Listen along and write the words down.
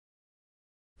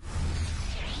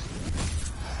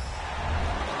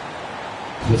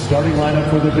The starting lineup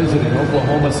for the visiting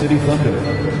Oklahoma City Thunder.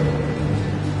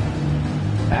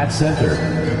 At center,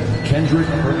 Kendrick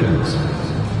Perkins.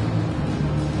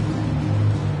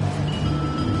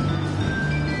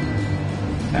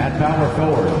 At power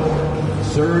forward,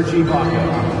 Serge Ibaka.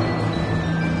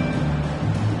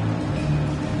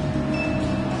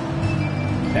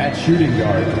 At shooting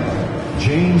guard,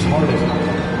 James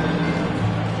Harden.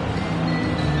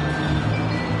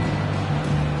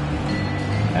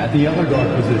 At the other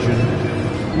guard position,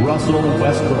 Russell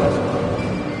Westbrook.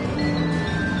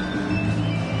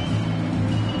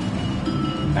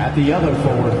 At the other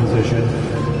forward position,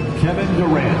 Kevin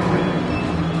Durant.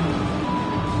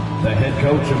 The head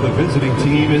coach of the visiting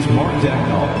team is Mark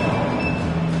Daigneault.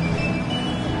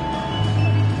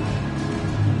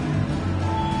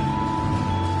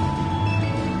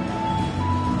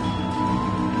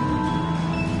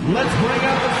 Let's bring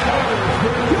out the starters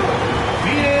for your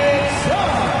Phoenix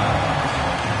Suns.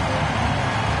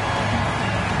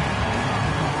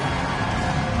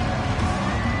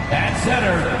 At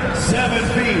center, 7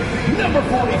 feet, number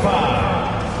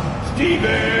 45,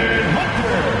 Stephen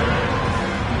Hunter.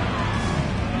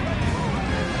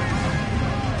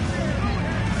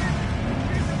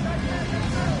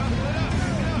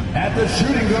 At the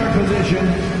shooting guard position,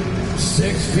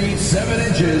 6 feet 7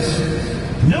 inches,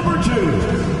 number 2,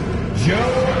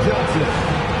 Joe Johnson.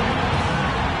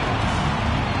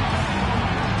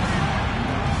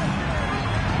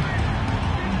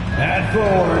 At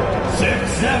forward,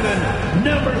 6'7",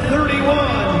 number 31,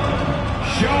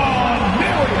 Shawn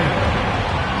Marion.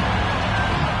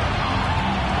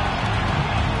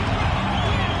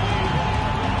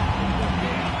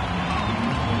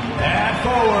 At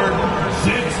forward,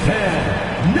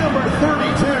 6'10", number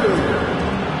 32,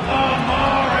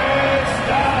 Amare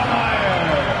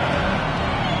Stoudemire.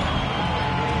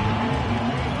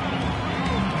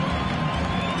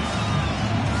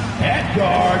 At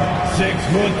guard,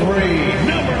 6'3",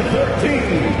 number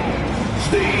 13,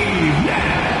 Steve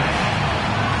Nash.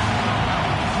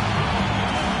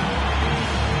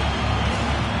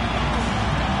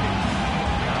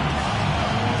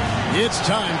 It's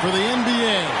time for the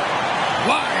NBA,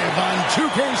 live on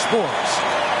 2K Sports.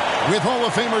 With Hall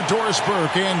of Famer Doris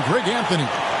Burke and Greg Anthony.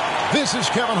 This is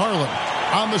Kevin Harlan.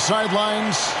 On the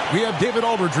sidelines, we have David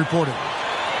Aldridge reporting.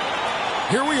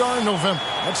 Here we are in November.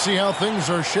 Let's see how things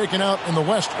are shaking out in the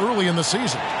West early in the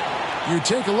season. You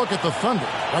take a look at the Thunder.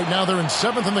 Right now they're in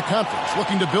 7th in the conference,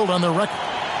 looking to build on their record.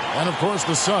 And, of course,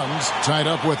 the Suns tied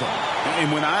up with them.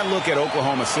 And when I look at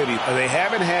Oklahoma City, they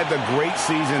haven't had the great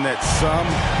season that some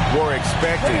were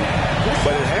expecting,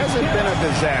 but it hasn't been a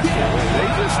disaster. They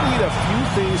just need a few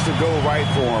things to go right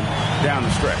for them down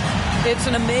the stretch. It's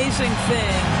an amazing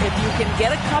thing. If you can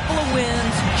get a couple of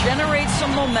wins, generate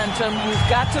some momentum, you've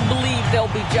got to believe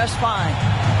they'll be just fine.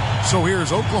 So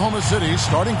here's Oklahoma City's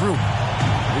starting group.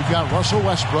 We've got Russell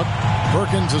Westbrook.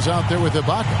 Perkins is out there with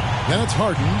Ibaka. Then it's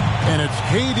Harden, and it's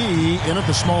KD in at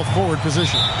the small forward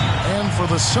position. And for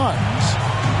the Suns,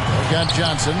 they've got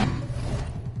Johnson.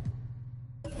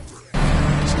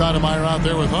 Stoudemire out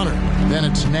there with Hunter. Then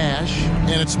it's Nash,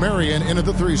 and it's Marion in at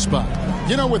the 3 spot.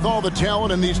 You know, with all the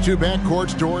talent in these two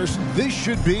backcourts, Doris, this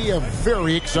should be a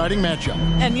very exciting matchup.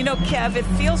 And you know, Kev, it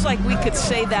feels like we could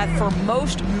say that for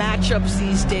most matchups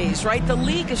these days, right? The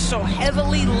league is so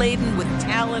heavily laden with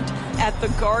talent at the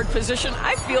guard position.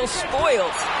 I feel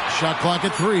spoiled. Shot clock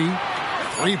at 3.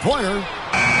 Three-pointer.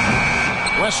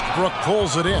 Westbrook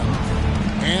pulls it in.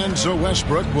 And so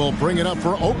Westbrook will bring it up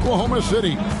for Oklahoma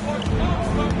City.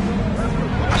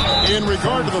 In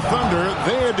regard to the Thunder,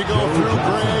 they had to go through,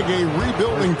 Greg, a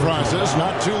rebuilding process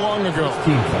not too long ago.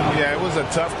 Yeah, it was a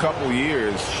tough couple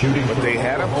years, but they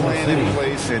had a plan in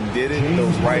place and did it the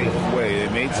right way.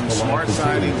 They made some smart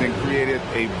signings and created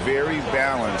a very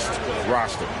balanced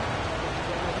roster.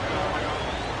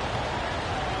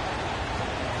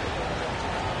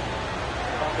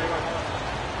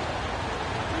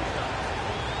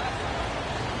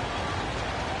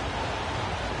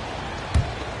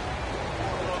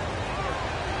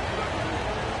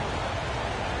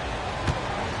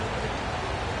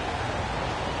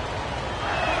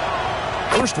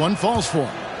 First one falls for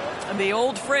him. And the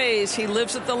old phrase, he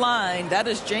lives at the line, that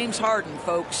is James Harden,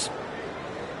 folks.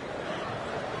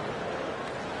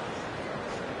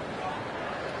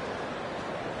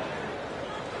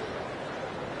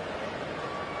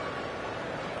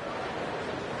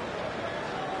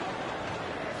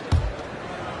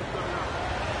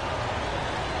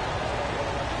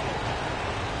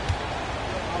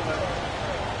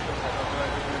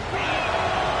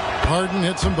 Harden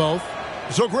hits them both.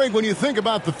 So, Greg, when you think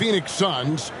about the Phoenix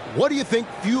Suns, what do you think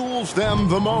fuels them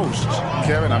the most?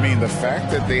 Kevin, I mean, the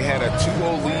fact that they had a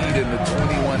 2-0 lead in the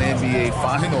 21 NBA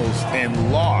Finals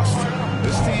and lost.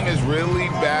 This team is really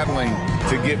battling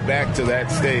to get back to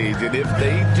that stage. And if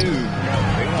they do,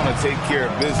 they want to take care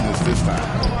of business this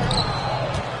time.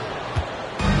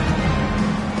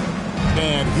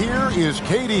 And here is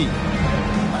KD.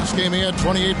 Last game he had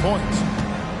 28 points.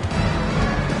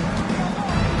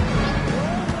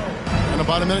 And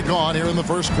about a minute gone here in the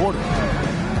first quarter.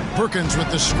 Perkins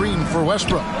with the screen for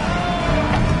Westbrook.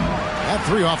 That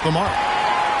three off the mark.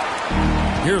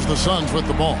 Here's the Suns with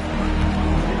the ball.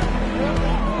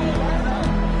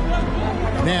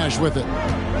 Nash with it.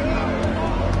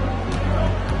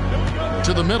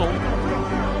 To the middle.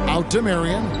 Out to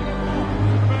Marion.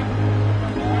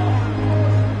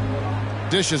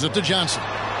 Dishes it to Johnson.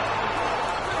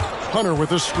 Hunter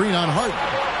with a screen on Harden.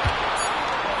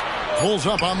 Pulls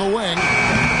up on the wing.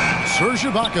 Serge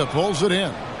Ibaka pulls it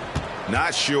in.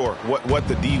 Not sure what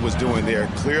the D was doing there.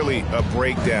 Clearly a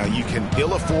breakdown. You can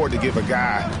ill afford to give a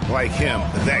guy like him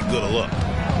that good a look.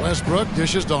 Westbrook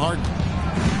dishes to Harden.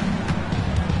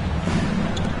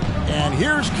 And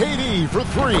here's KD for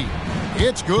three.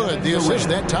 It's good. The assist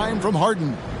that time from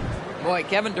Harden. Boy,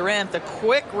 Kevin Durant, the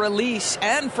quick release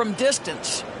and from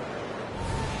distance.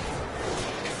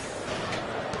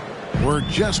 We're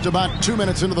just about 2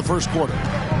 minutes into the first quarter.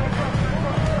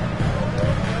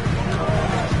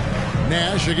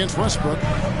 Nash against Westbrook.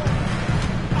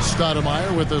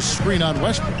 Stoudemire with a screen on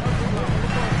Westbrook.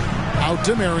 Out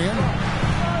to Marion.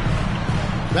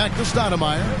 Back to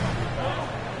Stoudemire.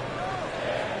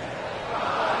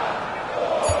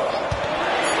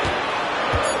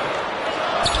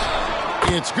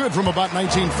 It's good from about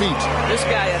 19 feet. This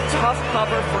guy a tough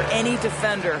cover for any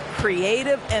defender.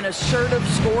 Creative and assertive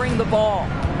scoring the ball.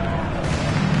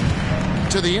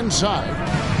 To the inside.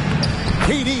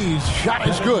 KD's shot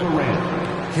is good.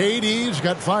 KD's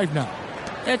got 5 now.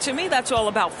 Now, to me, that's all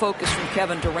about focus from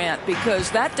Kevin Durant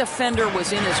because that defender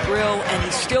was in his grill and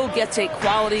he still gets a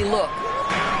quality look.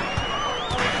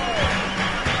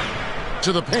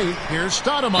 To the paint, here's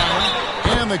Stoudemire,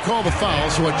 and they call the foul,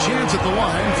 so a chance at the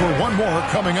line for one more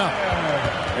coming up.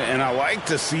 And I like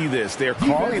to see this. They're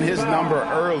calling his number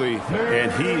early,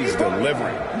 and he's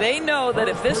delivering. They know that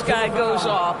if this guy goes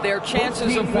off, their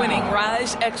chances of winning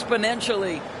rise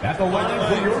exponentially. At the line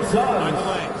for your Suns,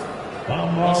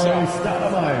 Amar'e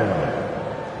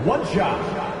Stoudemire. One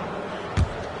shot.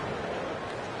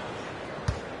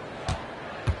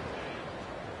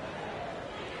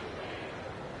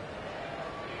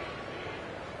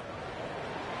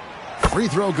 Free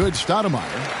throw good, Stoudemire.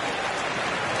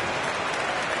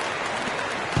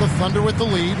 The Thunder with the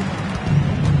lead.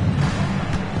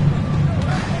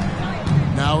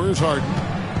 Now here's Harden.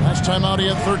 Last time out he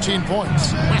had 13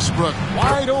 points. Westbrook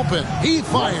wide open. He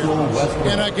fires.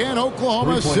 And again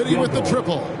Oklahoma City with the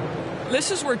triple.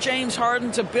 This is where James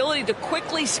Harden's ability to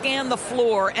quickly scan the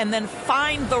floor and then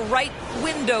find the right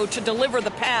window to deliver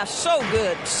the pass. So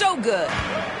good. So good.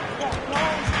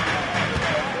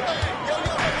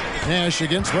 Nash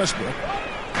against Westbrook.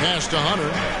 Pass to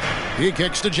Hunter. He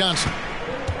kicks to Johnson.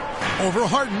 Over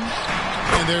Harden.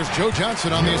 And there's Joe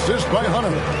Johnson on the assist by Hunter.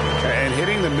 And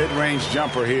hitting the mid-range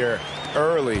jumper here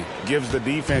early gives the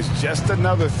defense just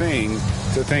another thing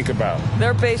to think about.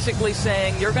 They're basically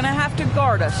saying you're going to have to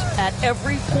guard us at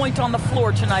every point on the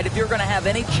floor tonight if you're going to have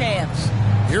any chance.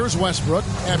 Here's Westbrook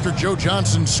after Joe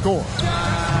Johnson scored.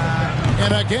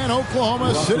 And again,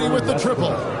 Oklahoma City with the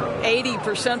triple.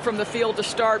 80% from the field to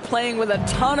start, playing with a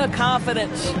ton of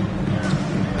confidence.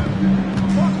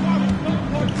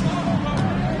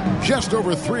 Just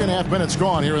over 3.5 minutes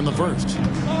gone here in the first.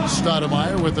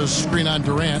 Stoudemire with a screen on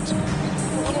Durant.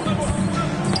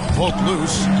 Poke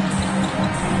loose.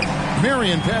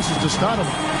 Marion passes to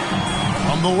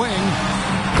Stoudemire. On the wing.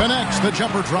 Connects. The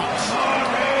jumper drops.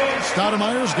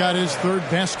 Stoudemire's got his third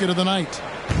basket of the night.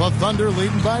 The Thunder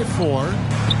leading by 4.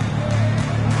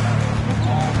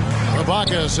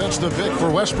 Ibaka sets the pick for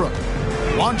Westbrook.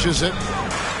 Launches it.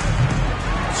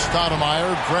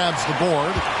 Stoudemire grabs the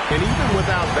board. And even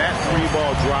without that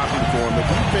 3-ball dropping for him, the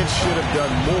defense should have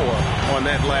done more on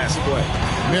that last play.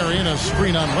 Marion a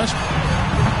screen on Westbrook.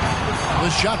 The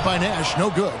shot by Nash,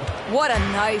 no good. What a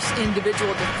nice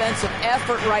individual defensive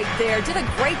effort right there. Did a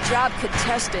great job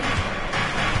contesting.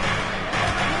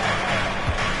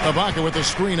 Ibaka with a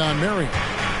screen on Marion.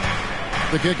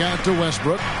 The kick out to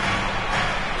Westbrook.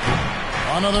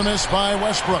 Another miss by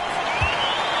Westbrook.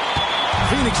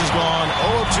 Phoenix is gone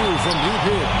 0-2 from deep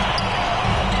here.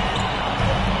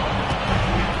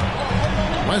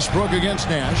 Westbrook against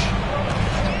Nash.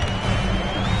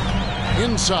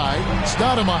 Inside,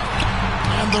 Stoudemire.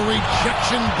 And the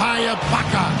rejection by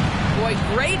Ibaka. Boy,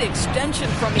 great extension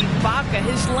from Ibaka.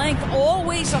 His length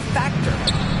always a factor.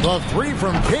 The three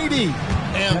from KD.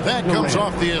 And that comes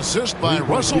off the assist by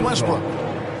Russell Westbrook.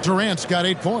 Durant's got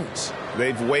 8 points.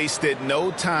 They've wasted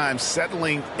no time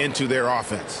settling into their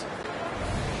offense.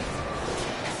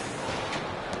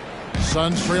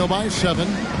 Suns trail by 7.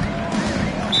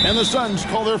 And the Suns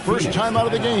call their first time out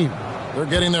of the game. They're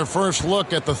getting their first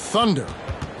look at the Thunder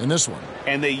in this one.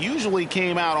 And they usually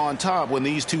came out on top when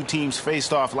these two teams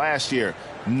faced off last year.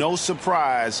 No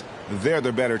surprise, they're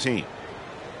the better team.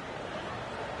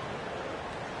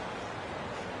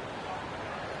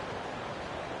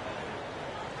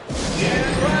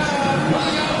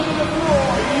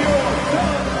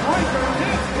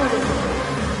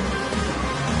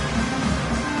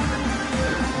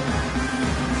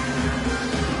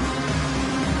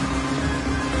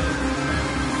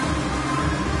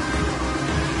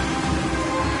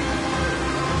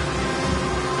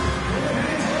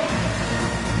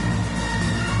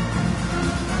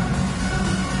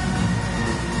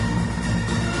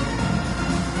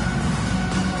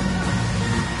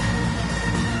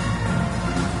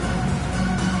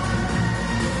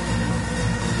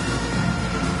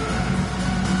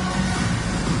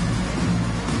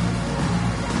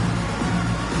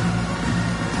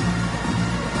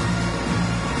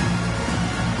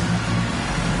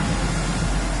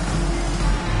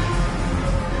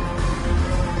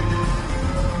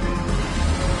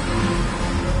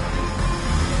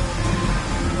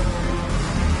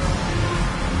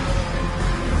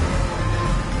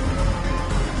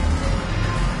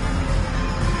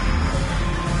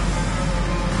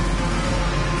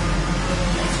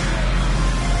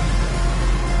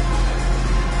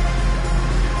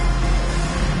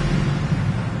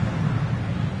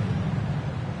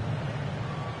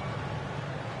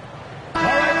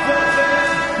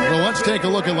 Let's take a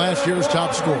look at last year's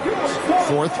top scorers.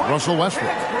 4th, Russell Westbrook.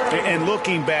 And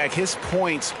looking back, his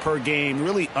points per game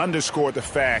really underscored the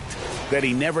fact that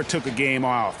he never took a game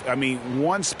off. I mean,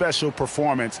 one special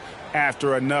performance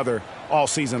after another all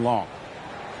season long.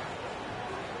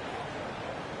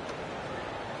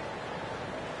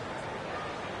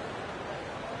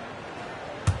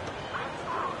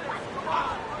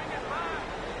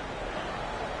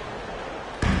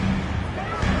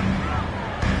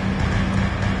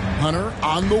 Hunter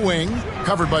on the wing,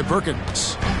 covered by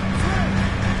Perkins.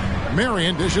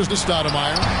 Marion dishes to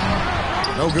Stoudemire.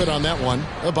 No good on that one.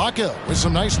 Ibaka with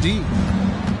some nice D.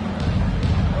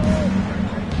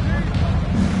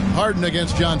 Harden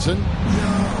against Johnson.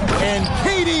 And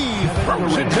KD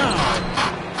throws it down.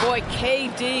 Boy,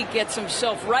 KD gets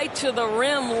himself right to the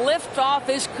rim. Liftoff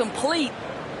is complete.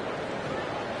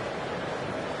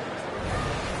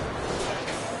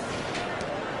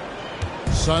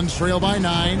 Suns trail by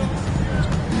 9.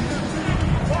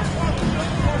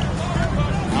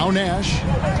 Now Nash,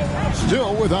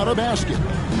 still without a basket.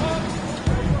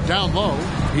 Down low,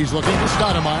 he's looking for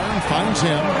Stoudemire and finds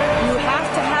him. You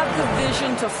have to have the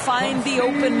vision to find the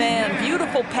open man.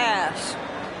 Beautiful pass.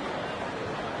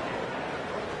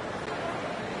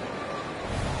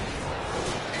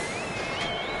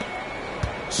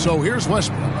 So here's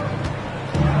Westbrook.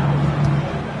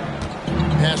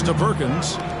 Pass to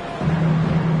Perkins.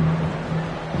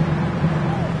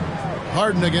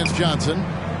 Harden against Johnson.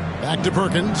 Back to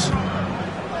Perkins.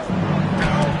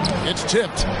 It's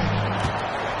tipped.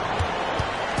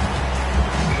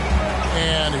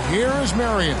 And here is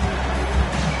Marion.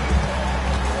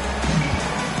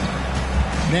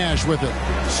 Nash with it.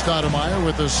 Stoudemire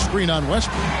with the screen on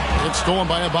Westbrook. It's stolen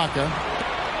by Ibaka.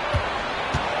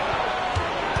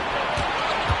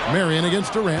 Marion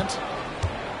against Durant.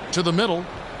 To the middle.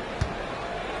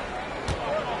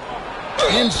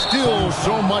 And still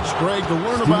so much, Greg, to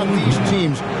learn about these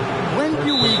teams. When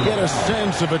do we get a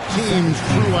sense of a team's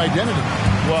true identity?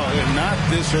 Well, not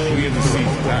this early in the season.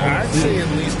 I'd say at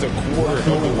least a quarter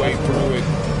of the way through it.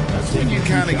 That's when you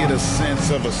kind of get a sense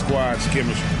of a squad's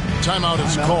chemistry. Timeout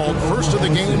is called. First of the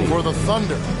game for the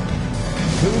Thunder.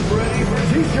 Who's ready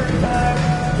for t-shirt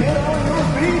time? Get on your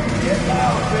feet, get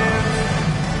out, fans.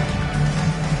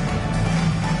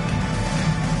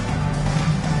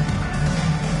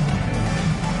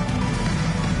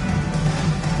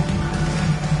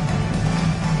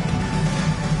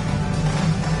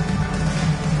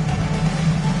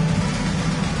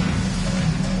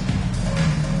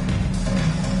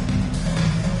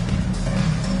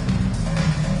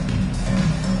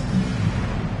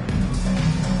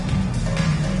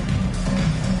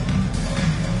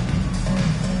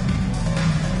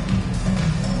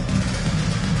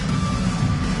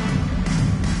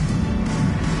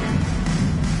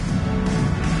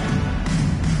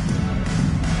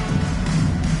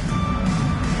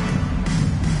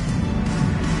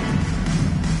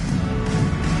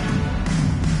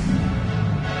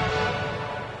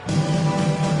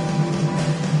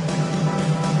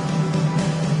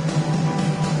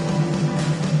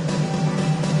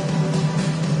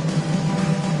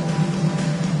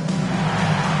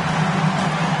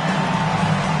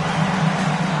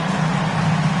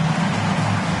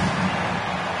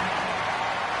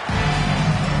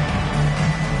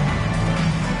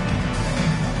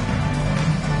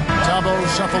 Sabo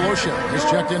Cephalosha has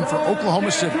checked in for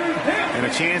Oklahoma City. And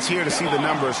a chance here to see the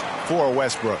numbers for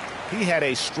Westbrook. He had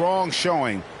a strong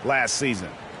showing last season.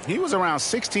 He was around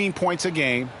 16 points a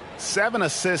game, 7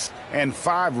 assists, and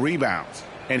 5 rebounds.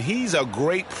 And he's a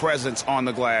great presence on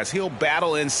the glass. He'll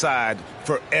battle inside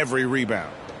for every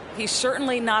rebound. He's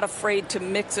certainly not afraid to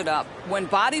mix it up. When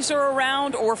bodies are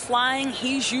around or flying,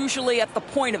 he's usually at the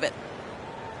point of it.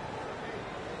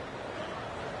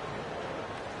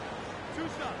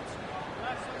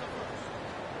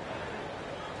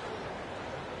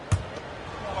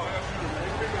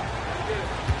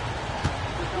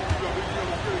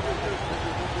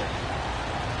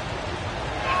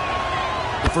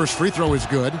 First free throw is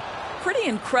good. Pretty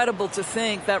incredible to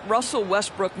think that Russell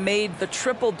Westbrook made the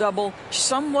triple-double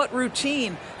somewhat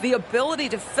routine. The ability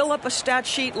to fill up a stat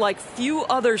sheet like few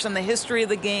others in the history of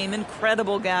the game.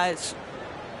 Incredible, guys.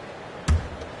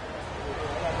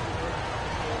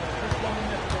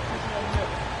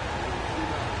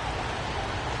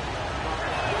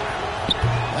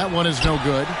 That one is no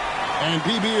good. And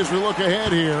PB, as we look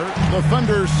ahead here, the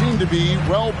Thunder seem to be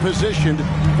well positioned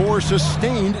for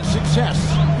sustained success.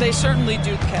 They certainly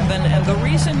do, Kevin. And the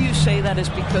reason you say that is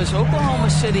because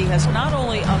Oklahoma City has not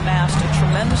only amassed a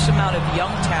tremendous amount of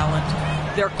young talent,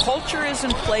 their culture is in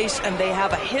place and they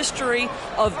have a history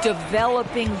of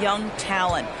developing young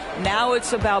talent. Now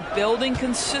it's about building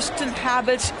consistent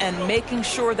habits and making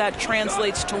sure that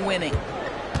translates to winning.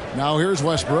 Now here's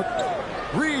Westbrook.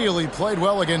 Really played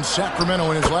well against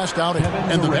Sacramento in his last outing,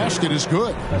 and the basket is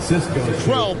good.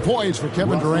 12 points for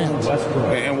Kevin Durant.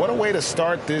 And what a way to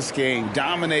start this game,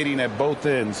 dominating at both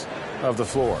ends of the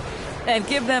floor. And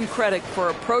give them credit for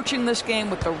approaching this game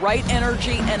with the right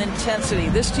energy and intensity.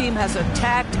 This team has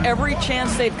attacked every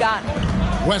chance they've gotten.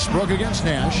 Westbrook against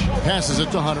Nash, passes it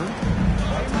to Hunter.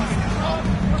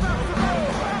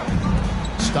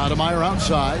 Stoudemire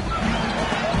outside.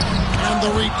 And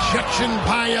the rejection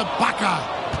by Ibaka.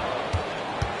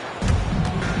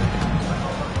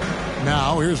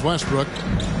 Now here's Westbrook.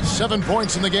 7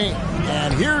 points in the game.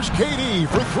 And here's KD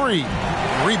for 3.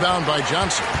 Rebound by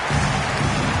Johnson.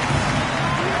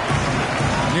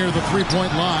 Near the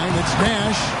three-point line, it's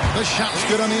Nash. The shot's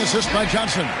good on the assist by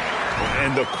Johnson.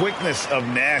 And the quickness of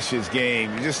Nash's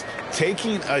game, just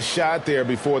taking a shot there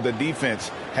before the defense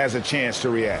has a chance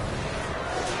to react.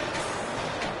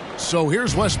 So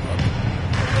here's Westbrook.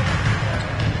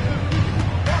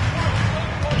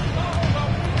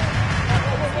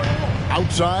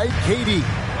 Outside, KD.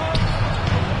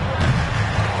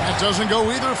 That doesn't go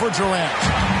either for Durant.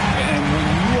 And when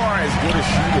you are as good a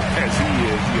shooter as he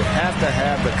is, you have to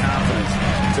have the confidence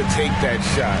to take that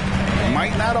shot. It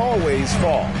might not always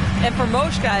fall. And for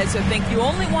most guys, I think you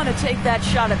only want to take that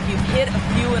shot if you've hit a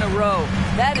few in a row.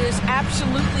 That is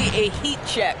absolutely a heat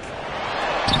check.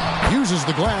 Uses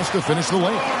the glass to finish the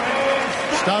lane.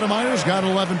 Stoudemire's got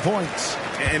 11 points.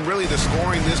 And really the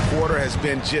scoring this quarter has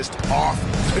been just off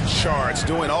the charts,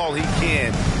 doing all he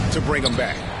can to bring them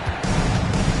back.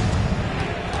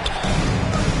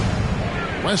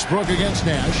 Westbrook against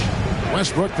Nash.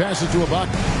 Westbrook passes to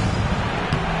Ibaka.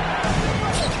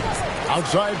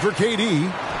 Outside for KD.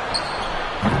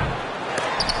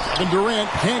 And Durant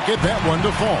can't get that one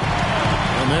to fall.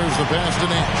 And there's the pass to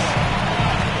Nash.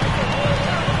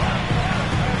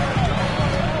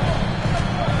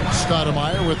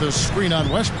 Stoudemire with a screen on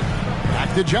Westbrook.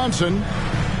 Back to Johnson.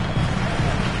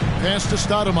 Pass to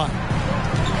Stoudemire.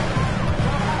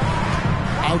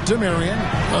 Out to Marion.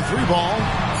 The 3-ball.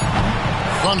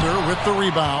 Thunder with the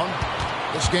rebound.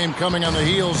 This game coming on the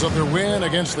heels of their win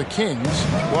against the Kings.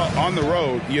 Well, on the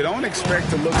road, you don't expect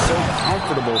to look so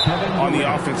comfortable on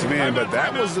the offensive end, but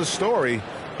that was the story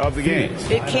of the game.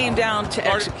 It came down to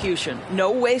execution.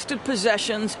 No wasted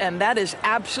possessions, and that is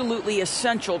absolutely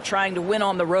essential trying to win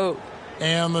on the road.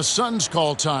 And the Suns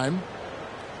call time.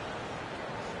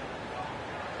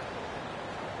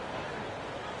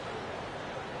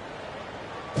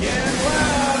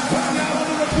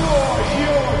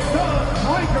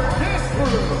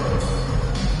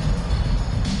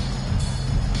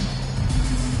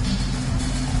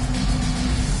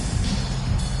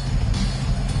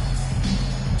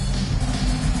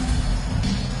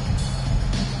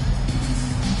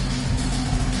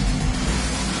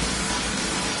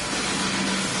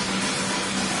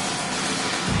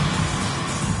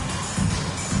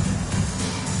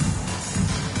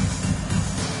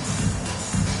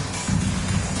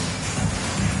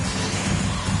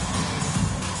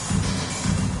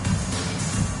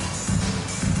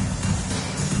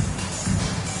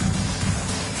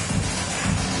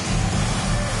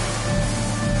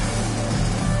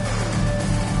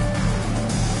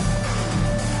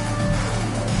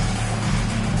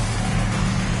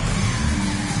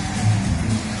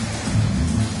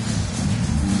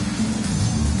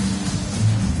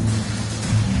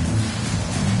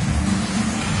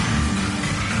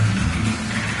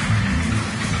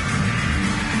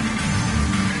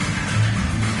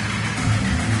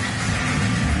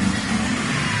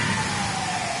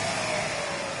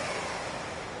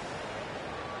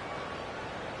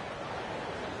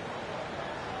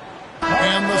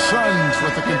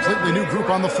 with a completely new group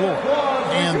on the floor.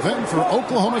 And then for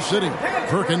Oklahoma City,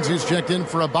 Perkins is checked in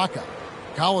for Ibaka.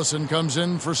 Collison comes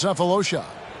in for Cephalosha.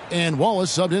 And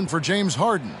Wallace subbed in for James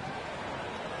Harden.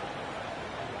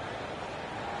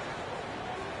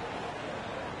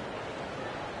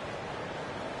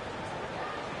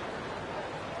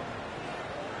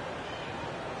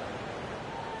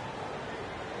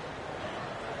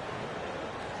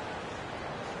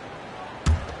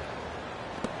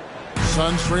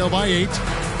 Suns trail by 8.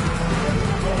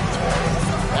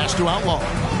 Pass to Outlaw.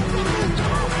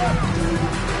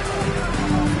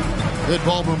 Good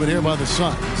ball movement here by the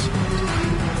Suns.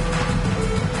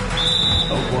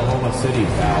 Oklahoma City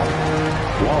foul.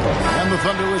 Wallace. And the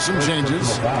Thunder with some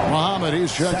changes. Muhammad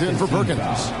is checked in for Perkins.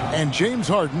 And James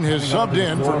Harden has subbed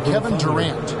in for Kevin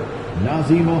Durant.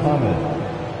 Nazim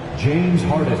Mohammed. James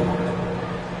Harden.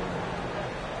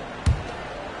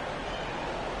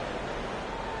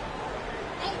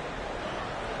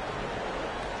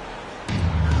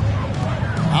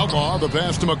 Outlaw, the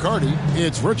pass to McCarty.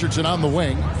 It's Richardson on the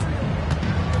wing.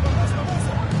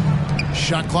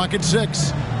 Shot clock at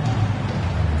 6.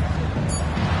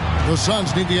 The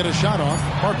Suns need to get a shot off.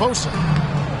 Barbosa.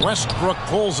 Westbrook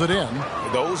pulls it in.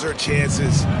 Those are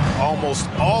chances almost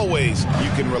always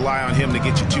you can rely on him to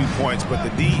get you 2 points, but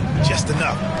the D, just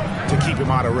enough to keep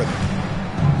him out of rhythm.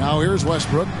 Now here's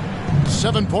Westbrook.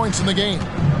 7 points in the game.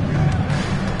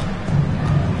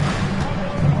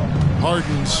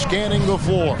 Harden scanning the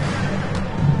floor.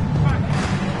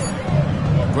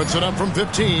 Puts it up from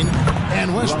 15.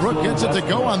 And Westbrook gets it to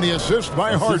go on the assist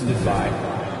by Harden.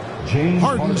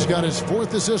 Harden's got his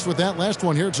 4th assist with that last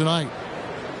one here tonight.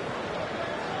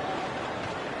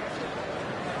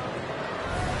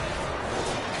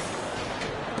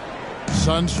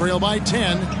 Suns trail by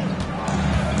 10.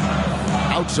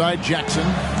 Outside Jackson.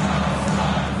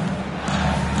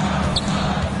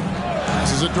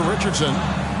 Passes it to Richardson.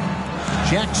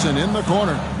 Jackson in the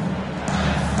corner.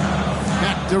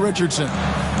 Back to Richardson.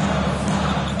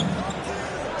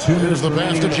 Here's the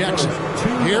pass to Jackson.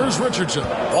 Here's Richardson.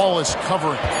 Ball is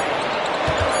covering.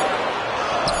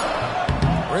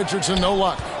 Richardson, no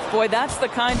luck. Boy, that's the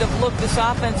kind of look this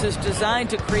offense is designed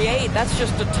to create. That's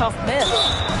just a tough miss.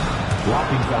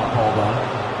 Blocking foul called on.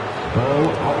 Bo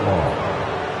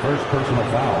Outlaw. First personal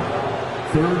foul.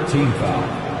 3rd team foul.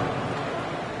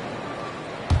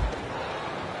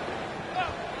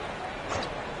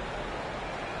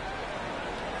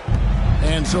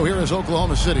 And so here is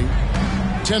Oklahoma City.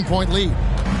 10-point lead.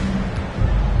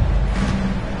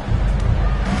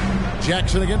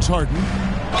 Jackson against Harden.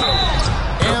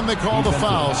 And they call the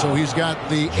foul, so he's got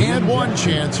the and one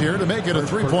chance here to make it a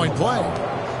 3-point play.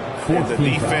 And the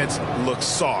defense looks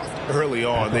soft early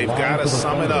on. They've got to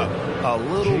sum it up. A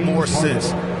little more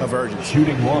sense of urgency.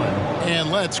 Shooting 1.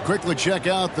 And let's quickly check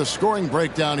out the scoring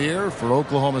breakdown here for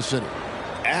Oklahoma City.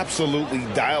 Absolutely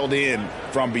dialed in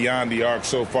from beyond the arc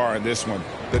so far in this one.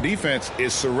 The defense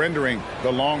is surrendering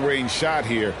the long-range shot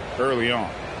here early on.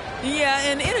 Yeah,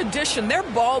 and in addition, their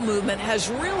ball movement has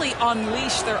really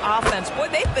unleashed their offense. Boy,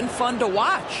 they've been fun to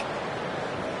watch.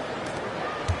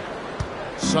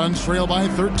 Suns trail by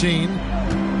 13.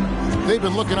 They've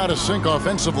been looking out of sync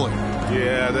offensively.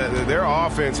 Yeah, their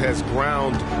offense has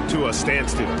ground to a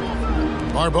standstill.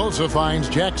 Barbosa finds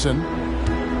Jackson.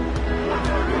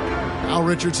 Now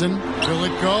Richardson. Will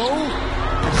it go?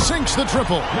 Sinks the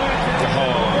triple. Oh,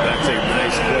 that's a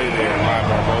nice play there by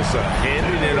Barbosa.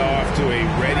 Handing it off to a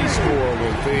ready scorer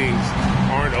when things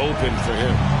aren't open for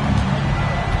him.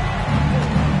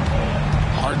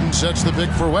 Harden sets the pick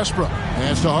for Westbrook.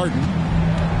 Hands to Harden.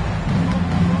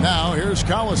 Now here's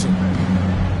Collison.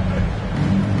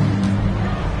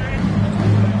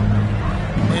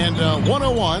 And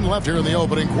 1:01 left here in the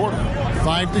opening quarter.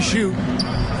 5 to shoot.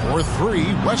 For 3,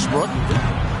 Westbrook.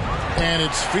 And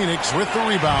it's Phoenix with the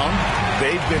rebound.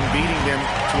 They've been beating them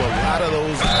to a lot of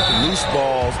those loose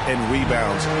balls and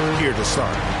rebounds here to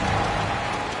start.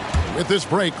 With this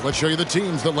break, let's show you the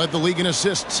teams that led the league in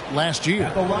assists last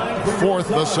year. 4th,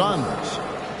 the Suns.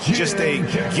 Just a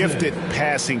gifted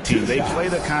passing team. They play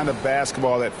the kind of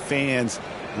basketball that fans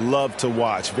love to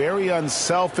watch. Very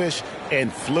unselfish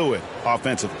and fluid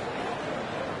offensively.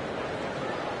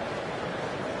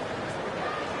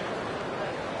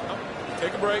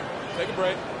 Take a break. Take a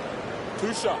break.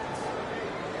 2 shots.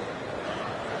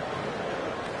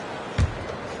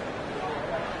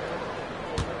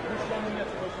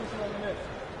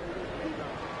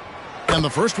 And the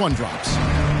first one drops.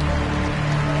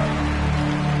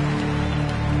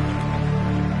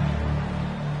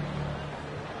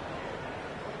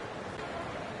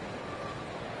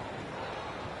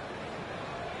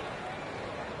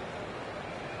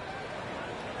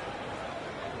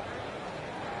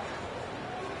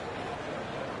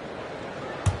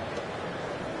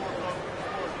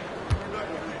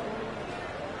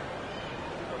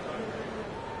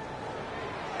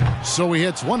 So he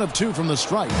hits 1 of 2 from the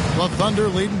stripe. The Thunder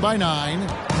leading by 9.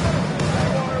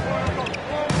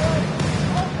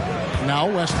 Now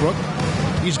Westbrook.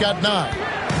 He's got 9.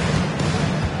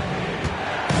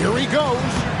 Here he goes.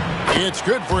 It's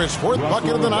good for his 4th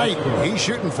bucket of the night. He's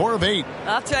shooting 4 of 8.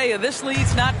 I'll tell you, this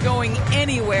lead's not going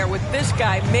anywhere with this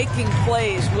guy making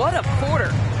plays. What a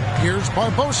quarter. Here's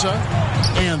Barbosa,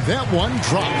 and that one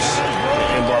drops.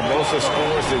 And Barbosa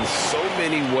scores in so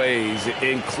many ways,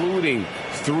 including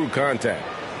through contact.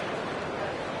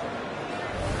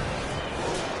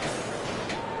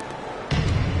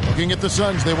 Looking at the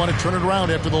Suns, they want to turn it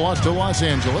around after the loss to Los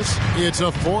Angeles. It's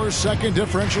a 4-second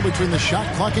differential between the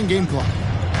shot clock and game clock.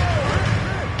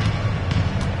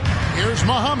 Here's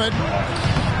Muhammad.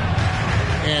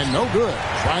 And no good.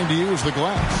 Trying to use the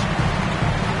glass.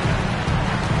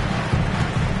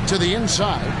 To the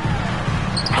inside.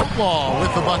 Outlaw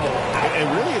with the bucket. And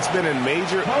really, it's been a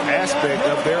major aspect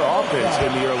of their offense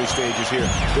in the early stages here.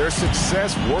 Their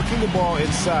success working the ball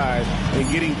inside and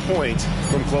getting points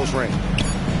from close range.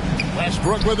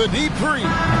 Westbrook with a deep 3.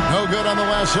 No good on the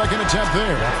last second attempt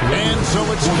there. And so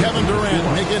it's Kevin Durant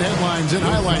making headlines and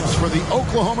highlights for the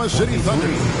Oklahoma City Thunder.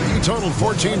 He totaled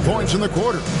 14 points in the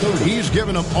quarter. He's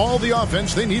given them all the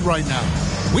offense they need right now.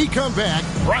 We come back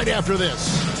right after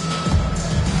this.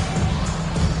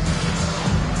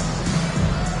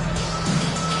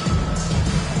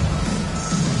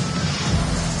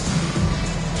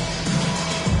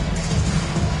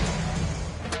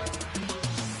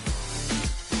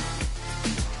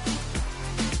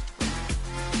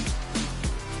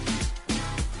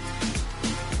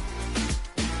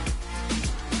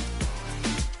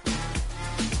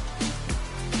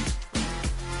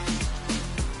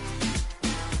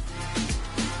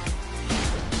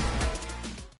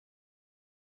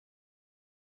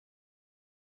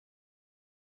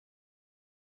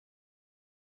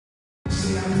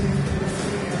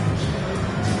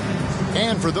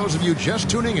 And for those of you just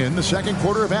tuning in, the second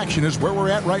quarter of action is where we're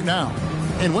at right now.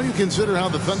 And when you consider how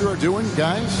the Thunder are doing,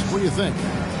 guys, what do you think?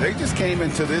 They just came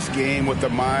into this game with the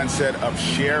mindset of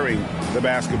sharing the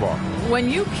basketball. When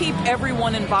you keep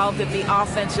everyone involved at the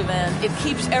offensive end, it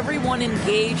keeps everyone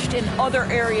engaged in other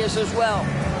areas as well.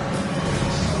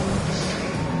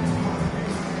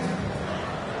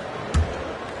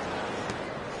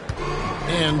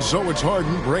 And so it's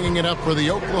Harden bringing it up for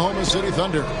the Oklahoma City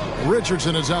Thunder.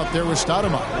 Richardson is out there with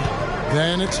Stoudemire.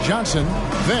 Then it's Johnson.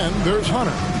 Then there's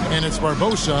Hunter. And it's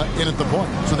Barbosa in at the point.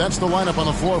 So that's the lineup on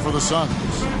the floor for the Suns.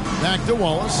 Back to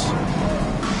Wallace.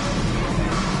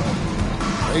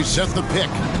 They set the pick.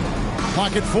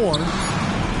 Clock at 4.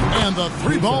 And the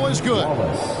 3 ball is good.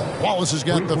 Wallace has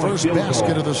got the first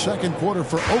basket of the second quarter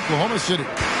for Oklahoma City.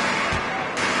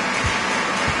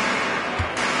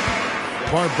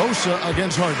 Barbosa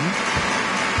against Harden.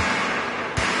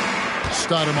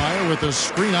 Stoudemire with a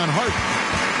screen on Harden.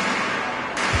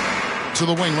 To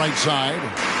the wing right side.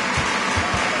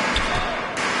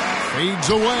 Fades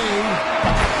away.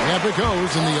 Up it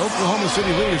goes, and the Oklahoma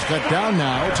City lead is cut down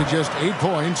now to just 8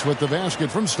 points with the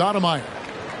basket from Stoudemire.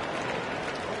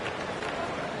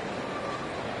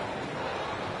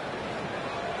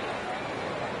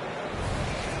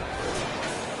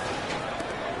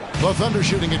 The Thunder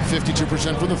shooting at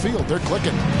 52% from the field. They're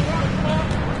clicking.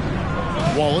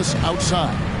 Wallace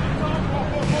outside.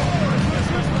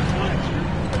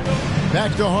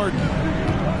 Back to Harden.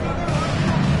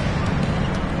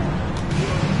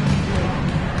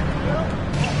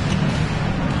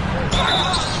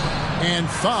 And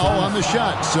foul on the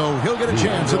shot, so he'll get a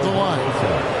chance at the line.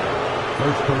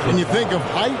 And you think of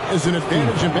height as an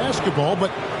advantage in basketball,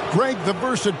 but Greg, the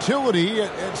versatility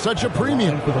at such a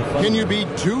premium. Can you be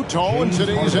too tall in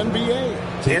today's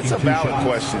NBA? It's a valid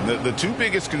question. The two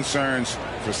biggest concerns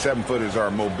for 7-footers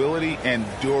are mobility and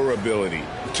durability.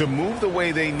 To move the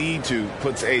way they need to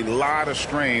puts a lot of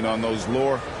strain on those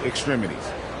lower extremities.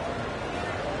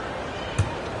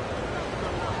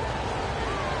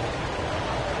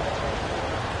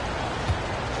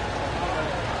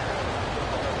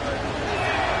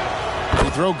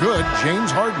 Throw good, James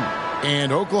Harden.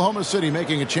 And Oklahoma City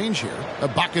making a change here.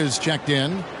 Ibaka's checked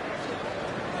in.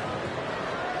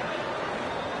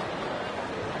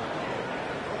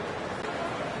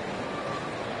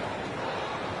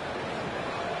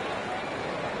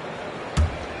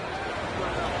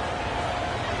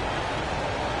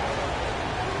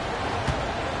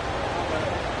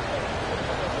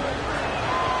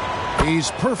 He's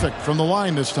perfect from the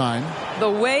line this time. The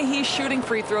way he's shooting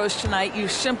free throws tonight, you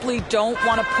simply don't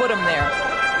want to put him there.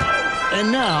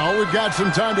 And now we've got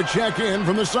some time to check in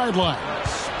from the sidelines.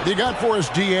 What do you got for us,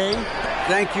 DA?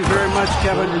 Thank you very much,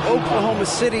 Kevin. Oklahoma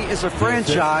City is a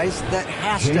franchise that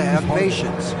has to have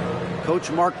patience.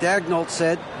 Coach Mark Daigneault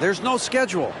said there's no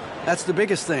schedule. That's the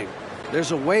biggest thing.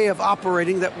 There's a way of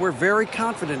operating that we're very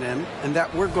confident in and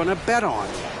that we're going to bet on.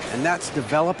 And that's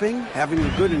developing, having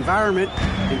a good environment,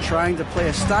 and trying to play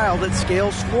a style that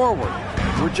scales forward.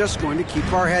 We're just going to keep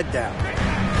our head down.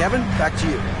 Kevin, back to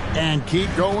you. And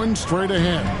keep going straight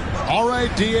ahead. All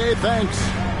right, D.A., thanks.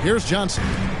 Here's Johnson.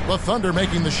 The Thunder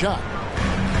making the shot.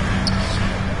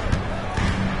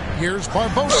 Here's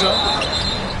Barbosa.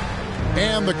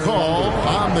 And the call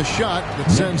on the shot that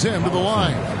sends him to the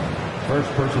line. First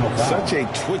personal foul. Such a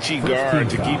twitchy guard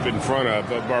to keep in front of,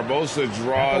 but Barbosa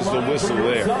draws the whistle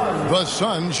there. The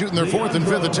Suns shooting their 4th and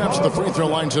 5th attempts at the free throw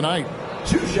line tonight.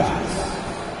 2 shots.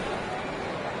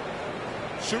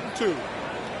 Shooting 2.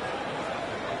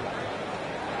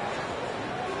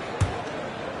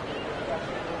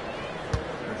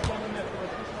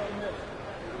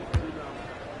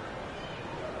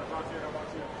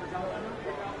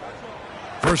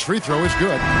 First free throw is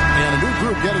good. And a new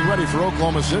group getting ready for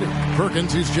Oklahoma City.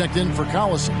 Perkins, he's checked in for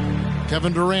Collison.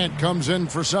 Kevin Durant comes in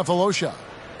for Cephalosha.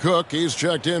 Cook, he's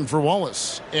checked in for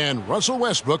Wallace. And Russell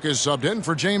Westbrook is subbed in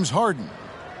for James Harden.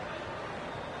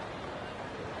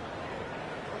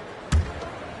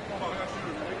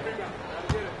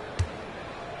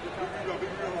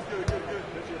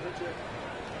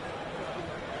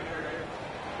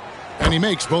 And he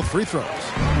makes both free throws.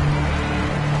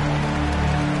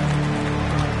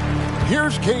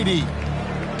 Here's KD.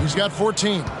 He's got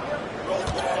 14.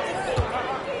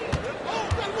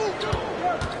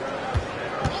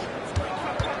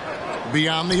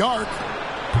 Beyond the arc.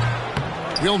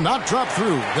 Will not drop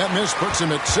through. That miss puts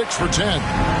him at 6 for 10.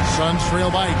 Suns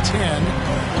trail by 10.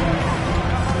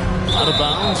 Out of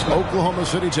bounds. Oklahoma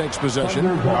City takes possession.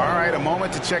 All right, a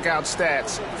moment to check out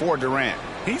stats for Durant.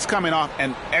 He's coming off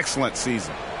an excellent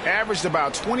season. Averaged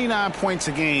about 29 points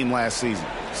a game last season,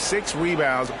 6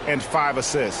 rebounds and 5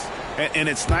 assists. And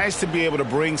it's nice to be able to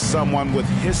bring someone with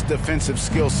his defensive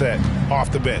skill set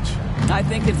off the bench. I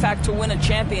think, in fact, to win a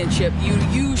championship, you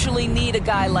usually need a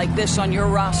guy like this on your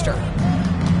roster.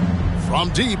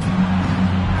 From deep.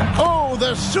 Oh,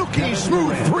 the silky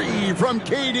smooth 3 from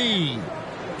KD.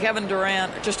 Kevin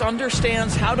Durant just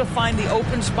understands how to find the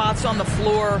open spots on the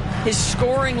floor. His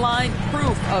scoring line,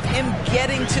 proof of him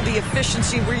getting to the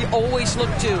efficiency we always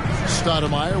look to.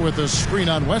 Stoudemire with a screen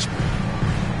on Westbrook.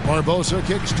 Barbosa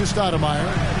kicks to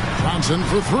Stoudemire. Johnson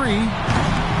for 3.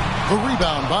 The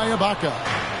rebound by Ibaka.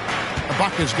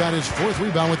 Ibaka's got his 4th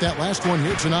rebound with that last one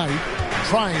here tonight.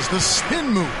 Tries the spin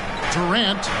move.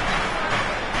 Durant.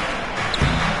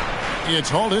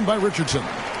 It's hauled in by Richardson.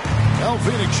 El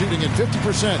Phoenix shooting at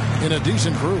 50% in a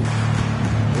decent crew.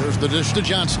 Here's the dish to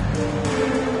Johnson.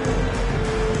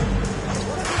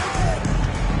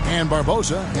 And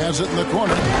Barbosa has it in the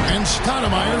corner. And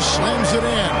Stoudemire slams it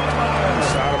in.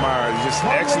 Stoudemire, just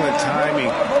excellent timing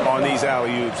on these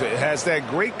alley-oops. It has that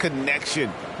great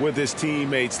connection with his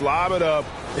teammates. Lob it up,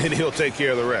 and he'll take care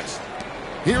of the rest.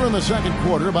 Here in the second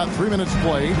quarter, about 3 minutes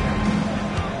played.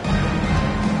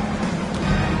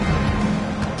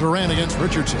 Durant against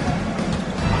Richardson.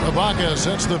 Ibaka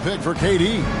sets the pick for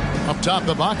KD. Up top,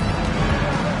 Ibaka.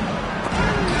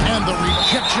 And the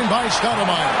rejection by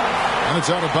Stoudemire. And it's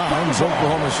out of bounds.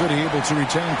 Oklahoma City able to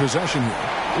retain possession here.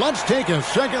 Let's take a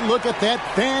second look at that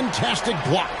fantastic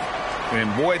block.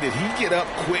 And boy, did he get up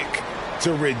quick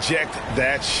to reject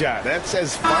that shot. That's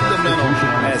as fundamental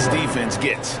as defense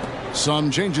gets. Some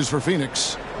changes for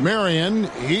Phoenix. Marion,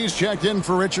 he's checked in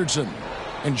for Richardson.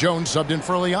 And Jones subbed in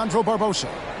for Leandro Barbosa.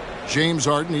 James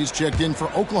Harden, he's checked in for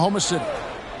Oklahoma City.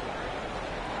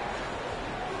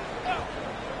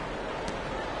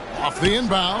 Off the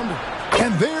inbound.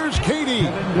 And there's KD.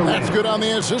 That's good on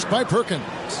the assist by Perkins.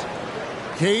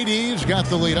 KD's got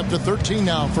the lead up to 13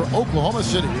 now for Oklahoma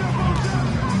City.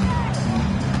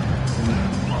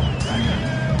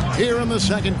 Here in the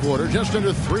second quarter, just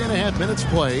under 3.5 minutes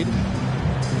played.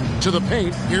 To the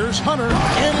paint, here's Hunter,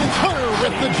 and it's Hunter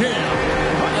with the jam.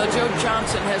 You know, Joe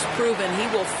Johnson has proven he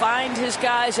will find his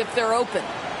guys if they're open.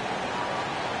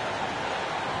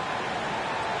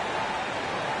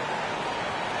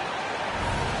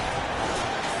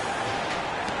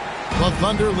 The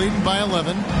Thunder leading by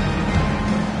 11.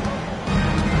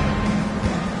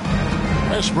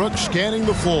 Westbrook scanning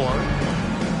the floor.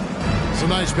 Some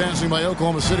nice passing by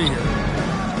Oklahoma City here.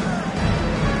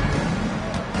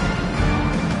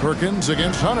 Perkins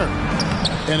against Hunter.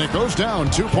 And it goes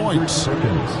down 2 points.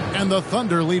 And the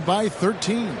Thunder lead by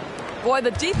 13. Boy,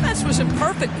 the defense was in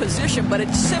perfect position, but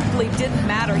it simply didn't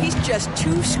matter. He's just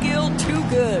too skilled, too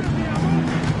good.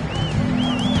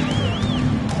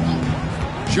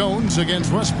 Jones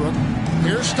against Westbrook.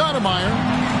 Here's Stoudemire.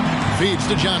 Feeds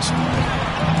to Johnson.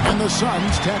 And the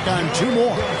Suns tack on 2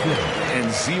 more. And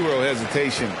zero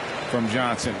hesitation from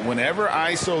Johnson. Whenever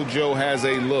ISO Joe has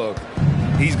a look,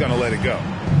 he's going to let it go.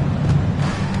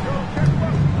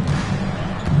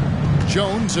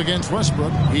 Jones against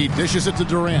Westbrook. He dishes it to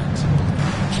Durant.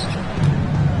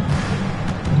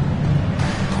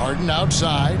 Harden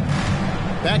outside.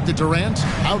 Back to Durant.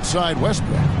 Outside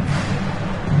Westbrook.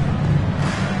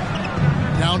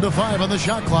 Down to 5 on the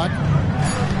shot clock.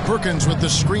 Perkins with the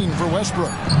screen for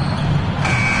Westbrook.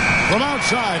 From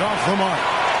outside, off the mark.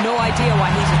 No idea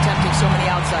why he's attempting so many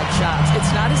outside shots.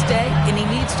 It's not his day, and he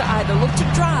needs to either look to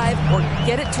drive or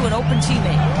get it to an open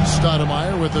teammate.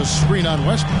 Stoudemire with a screen on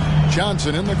Westbrook.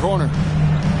 Johnson in the corner.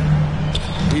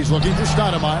 He's looking for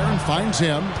Stoudemire and finds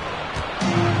him.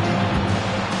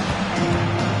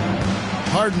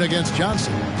 Harden against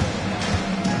Johnson.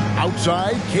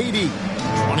 Outside, KD.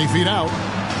 20 feet out.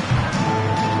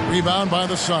 Rebound by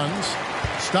the Suns.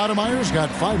 Stoudemire's got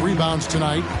 5 rebounds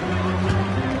tonight.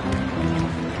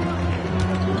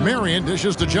 Marion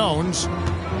dishes to Jones.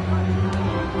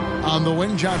 On the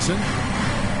wing, Johnson.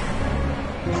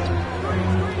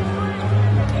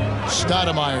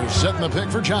 Stoudemire setting the pick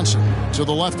for Johnson. To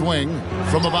the left wing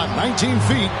from about 19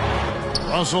 feet.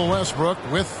 Russell Westbrook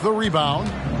with the rebound.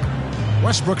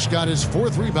 Westbrook's got his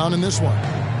 4th rebound in this one.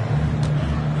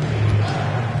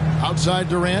 Outside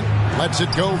Durant. Lets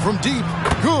it go from deep.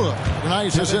 Good.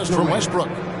 Nice assist from Westbrook.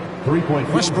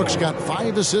 Westbrook's got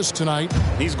 5 assists tonight.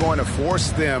 He's going to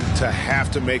force them to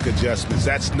have to make adjustments.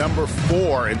 That's number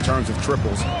 4 in terms of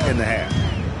triples in the half.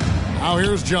 Now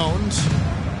here's Jones.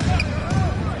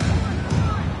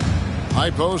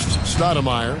 High post,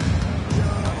 Stoudemire.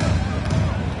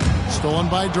 Stolen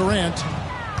by Durant.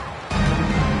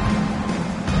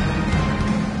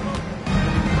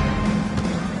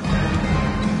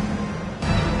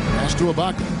 Pass to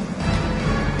Ibaka.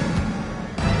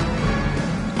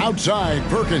 Outside,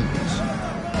 Perkins.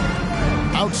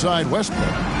 Outside, Westbrook.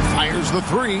 Fires the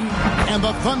 3. And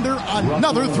the Thunder,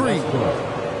 another 3.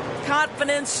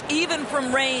 Confidence, even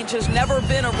from range, has never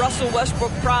been a Russell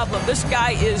Westbrook problem. This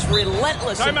guy is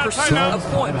relentless in pursuit of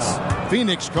points.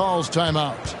 Phoenix calls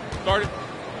timeout. Start it.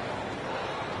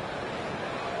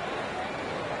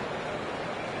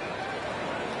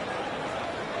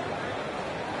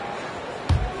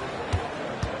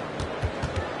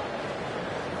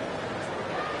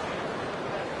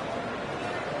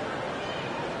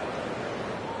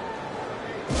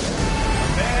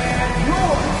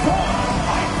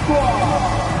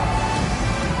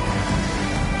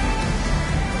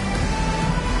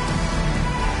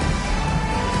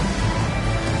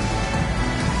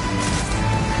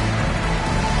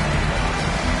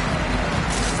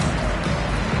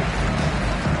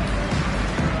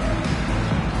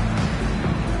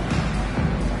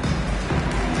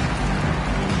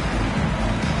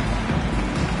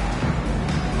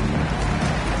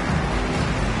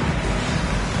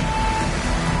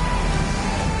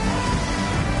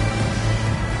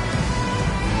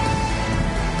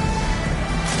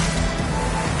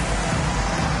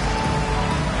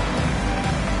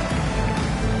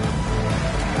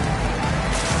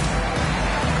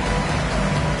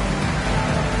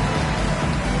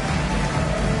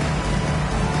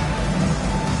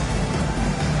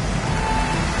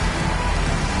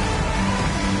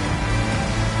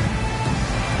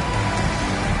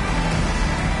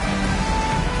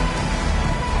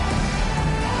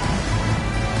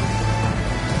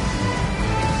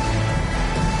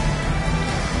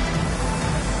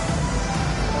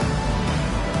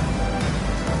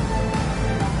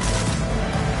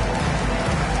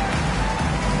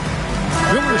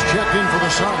 Checked in for the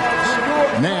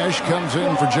Suns. Nash comes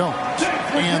in for Jones.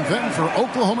 And then for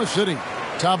Oklahoma City,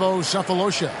 Thabo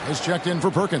Sefolosha has checked in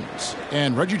for Perkins.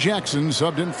 And Reggie Jackson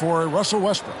subbed in for Russell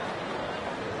Westbrook.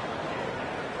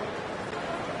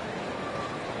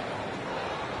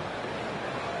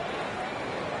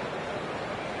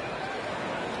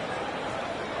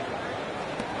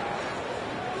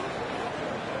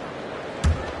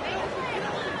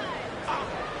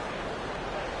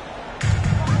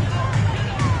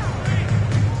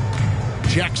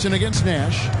 Jackson against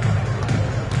Nash.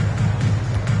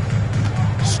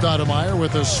 Stoudemire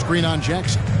with a screen on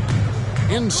Jackson.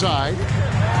 Inside.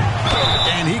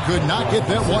 And he could not get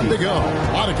that one to go.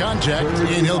 A lot of contact,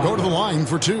 and he'll go to the line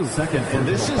for 2. And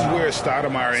this is where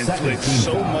Stoudemire inflicts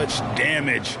so much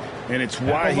damage, and it's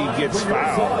why he gets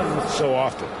fouled so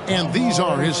often. And these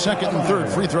are his 2nd and 3rd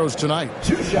free throws tonight.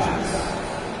 2 shots.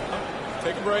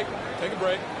 Take a break. Take a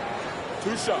break.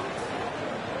 2 shots.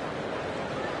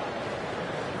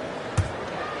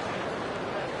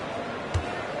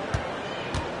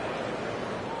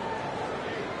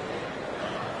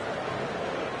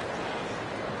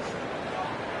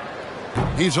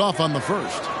 He's off on the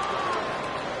first.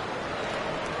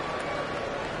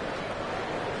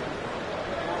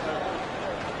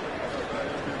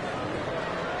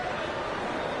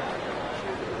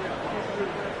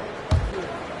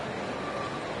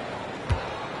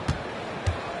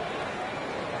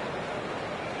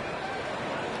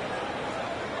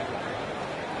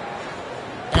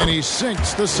 And he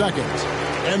sinks the second.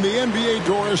 And the NBA,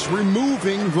 Doris,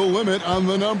 removing the limit on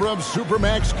the number of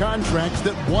Supermax contracts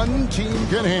that one team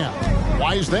can have.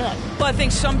 Why is that? Well, I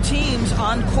think some teams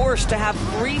on course to have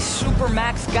 3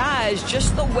 Supermax guys,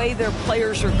 just the way their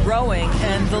players are growing.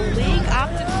 And the league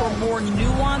opted for more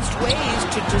nuanced ways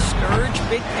to discourage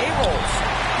big payrolls.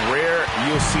 Rare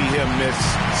you'll see him miss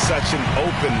such an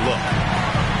open look.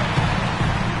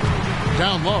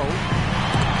 Down low.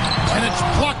 And it's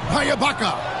blocked by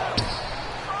Ibaka.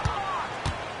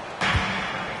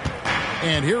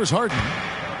 And here's Harden.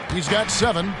 He's got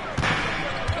 7.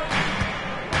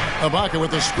 Ibaka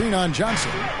with a screen on Johnson.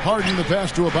 Harden the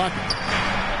pass to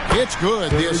Ibaka. It's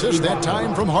good. The assist that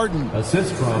time from Harden.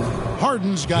 Assist from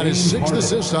Harden's got his 6th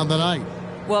assist on the night.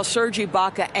 Well, Serge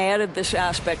Ibaka added this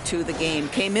aspect to the game.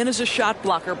 Came in as a shot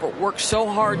blocker, but worked so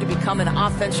hard to become an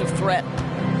offensive threat.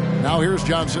 Now here's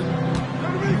Johnson.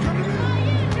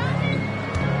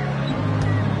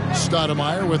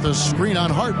 Stoudemire with a screen on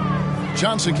Harden.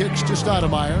 Johnson kicks to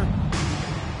Stoudemire.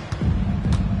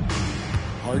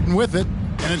 Harden with it,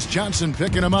 and it's Johnson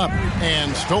picking him up,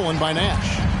 and stolen by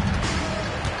Nash.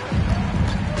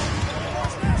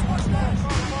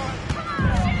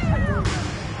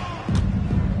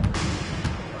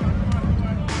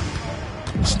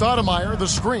 Stoudemire, the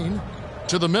screen,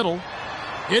 to the middle.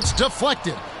 It's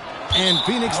deflected, and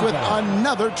Phoenix with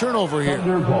another turnover here.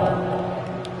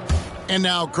 And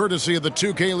now, courtesy of the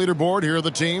 2K leaderboard, here are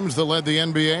the teams that led the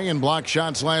NBA in block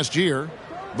shots last year.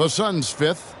 The Suns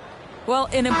 5th. Well,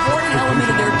 an important element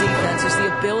of their defense is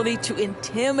the ability to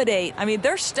intimidate. I mean,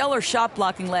 their stellar shot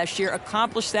blocking last year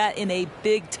accomplished that in a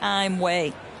big-time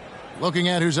way. Looking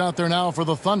at who's out there now for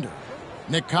the Thunder.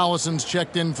 Nick Collison's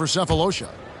checked in for Cephalosha.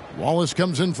 Wallace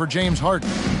comes in for James Harden.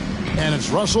 And it's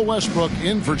Russell Westbrook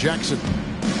in for Jackson.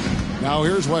 Now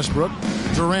here's Westbrook.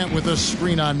 Durant with a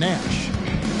screen on Nash.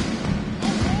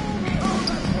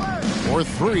 For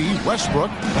 3,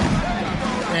 Westbrook.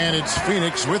 And it's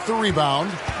Phoenix with the rebound.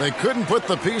 They couldn't put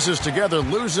the pieces together,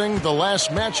 losing the last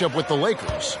matchup with the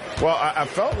Lakers. Well, I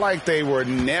felt like they were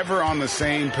never on the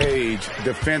same page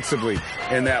defensively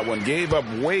in that one. Gave up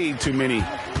way too many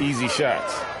easy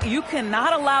shots. You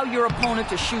cannot allow your opponent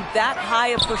to shoot that high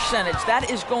a percentage. That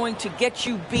is going to get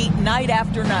you beat night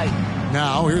after night.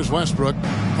 Now here's Westbrook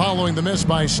following the miss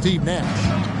by Steve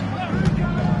Nash.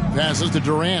 Passes to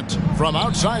Durant from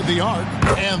outside the arc,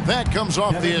 and that comes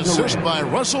off the assist by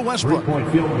Russell Westbrook.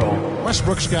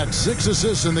 Westbrook's got 6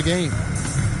 assists in the game.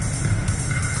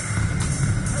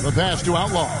 The pass to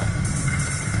Outlaw.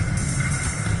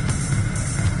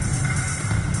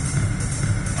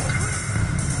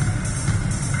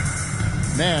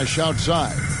 Nash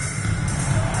outside.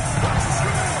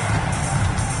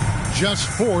 Just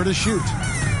 4 to shoot.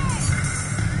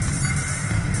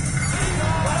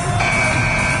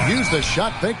 Used the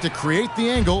shot fake to create the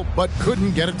angle, but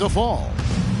couldn't get it to fall.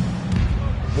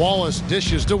 Wallace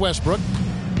dishes to Westbrook.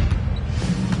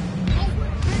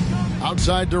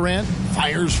 Outside Durant,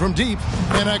 fires from deep.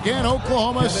 And again,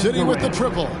 Oklahoma City with the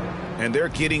triple. And they're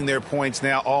getting their points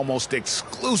now almost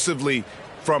exclusively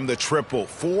from the triple.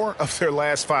 4 of their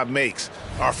last 5 makes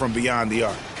are from beyond the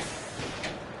arc.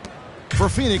 For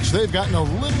Phoenix, they've gotten a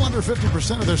little under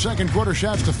 50% of their second quarter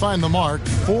shots to find the mark.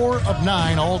 4 of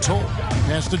 9 all told.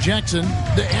 Pass to Jackson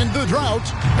to end the drought.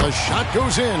 The shot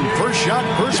goes in. First shot,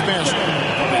 first basket.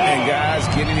 And guys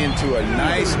getting into a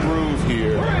nice groove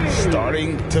here,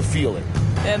 starting to feel it.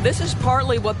 And this is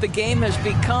partly what the game has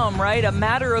become, right? A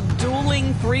matter of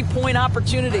dueling three-point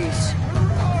opportunities.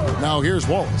 Now here's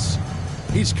Wallace.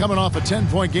 He's coming off a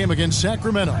 10-point game against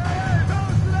Sacramento.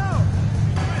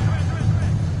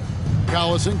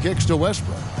 Collison kicks to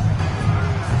Westbrook.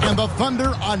 And the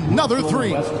Thunder, another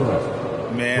 3.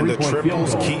 Man, the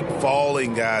triples keep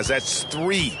falling, guys. That's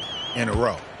 3 in a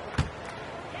row.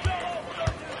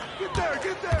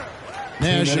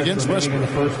 Nash against Westbrook. In the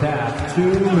first half,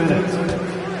 2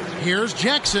 minutes. Here's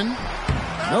Jackson.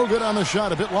 No good on the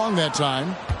shot, a bit long that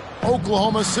time.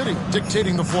 Oklahoma City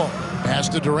dictating the flow. Pass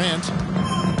to Durant.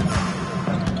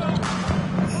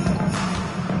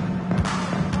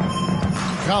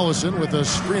 Collison with a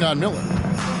screen on Miller.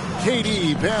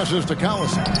 KD passes to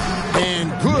Collison.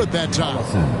 And good that time.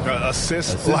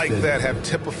 Assists like that have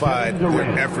typified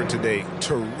their effort today.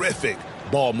 Terrific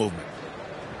ball movement.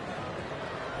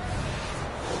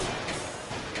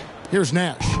 Here's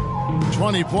Nash.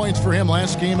 20 points for him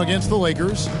last game against the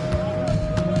Lakers.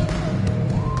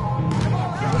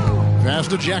 Pass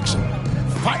to Jackson.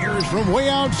 Fires from way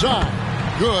outside.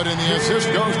 Good, and the assist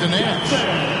goes to Nash.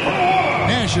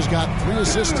 Nash has got 3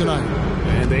 assists tonight.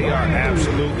 And they are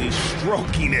absolutely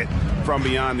stroking it from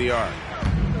beyond the arc.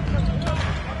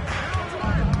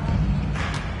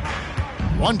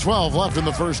 1:12 left in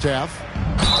the first half.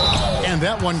 And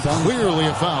that one clearly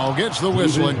a foul. Gets the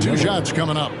whistle, and 2 shots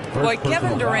coming up. Boy,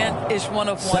 Kevin Durant is one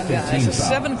of one guys. A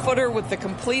 7-footer with the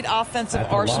complete offensive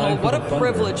arsenal. What a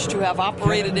privilege to have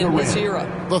operated in his era.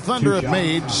 The Thunder have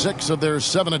made 6 of their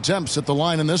 7 attempts at the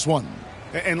line in this one.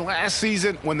 And last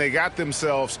season, when they got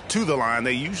themselves to the line,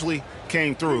 they usually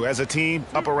came through as a team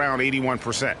up around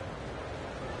 81%.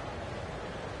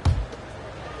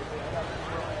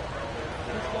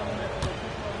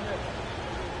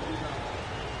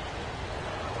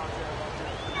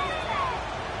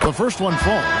 The first one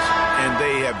falls. And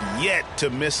they have yet to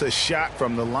miss a shot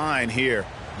from the line here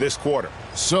this quarter.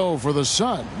 So for the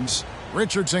Suns,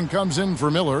 Richardson comes in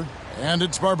for Miller, and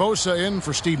it's Barbosa in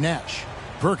for Steve Nash.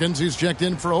 Perkins, he's checked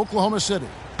in for Oklahoma City.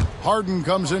 Harden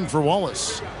comes in for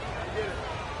Wallace.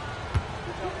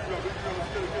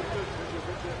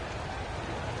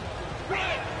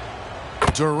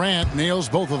 Durant nails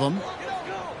both of them.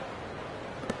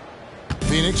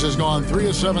 Phoenix has gone 3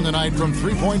 of 7 tonight from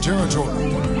three-point territory.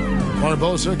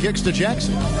 Barbosa kicks to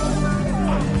Jackson.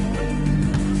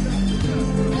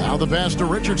 Now the pass to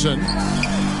Richardson.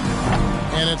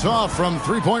 And it's off from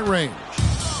three-point range.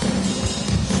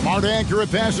 Smart, accurate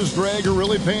passes, Greg, are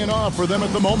really paying off for them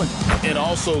at the moment. And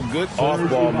also good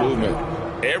off-ball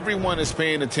movement. Everyone is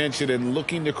paying attention and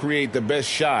looking to create the best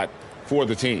shot for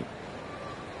the team.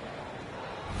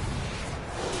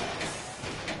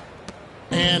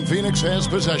 And Phoenix has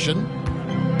possession.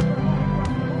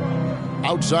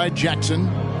 Outside Jackson.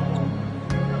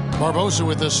 Barbosa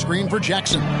with a screen for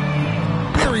Jackson.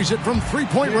 Buries it from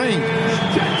three-point range.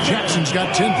 Jackson's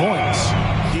got 10 points.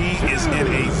 He is in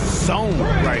a zone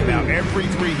right now. Every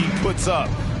three he puts up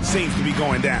seems to be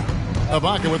going down.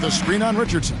 Ibaka with a screen on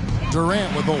Richardson.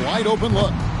 Durant with a wide-open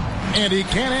look. And he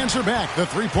can't answer back. The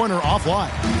three-pointer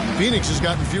offline. Phoenix has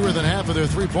gotten fewer than half of their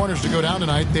three-pointers to go down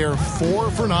tonight. They're 4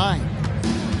 for 9.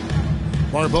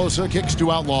 Barbosa kicks to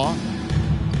Outlaw.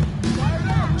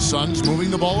 Suns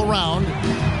moving the ball around.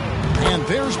 And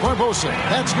there's Barbosa.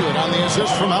 That's good on the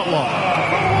assist from Outlaw.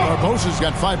 Barbosa's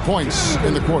got 5 points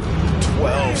in the quarter.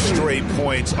 12 straight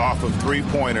points off of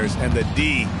three-pointers, and the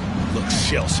D looks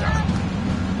shell-shocked.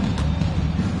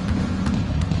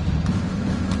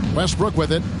 Westbrook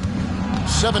with it.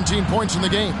 17 points in the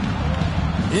game.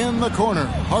 In the corner,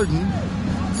 Harden.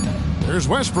 There's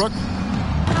Westbrook.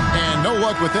 And no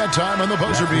luck with that time on the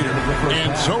buzzer beater.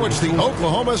 And so it's the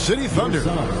Oklahoma City Thunder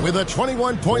with a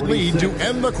 21-point lead to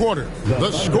end the quarter.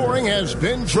 The scoring has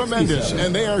been tremendous,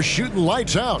 and they are shooting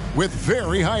lights out with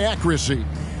very high accuracy.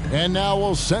 And now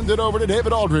we'll send it over to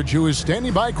David Aldridge, who is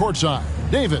standing by courtside.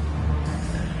 David.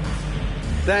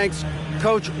 Thanks.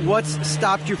 Coach, what's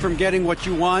stopped you from getting what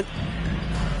you want?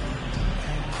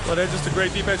 Well, they're just a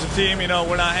great defensive team. You know,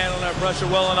 we're not handling our pressure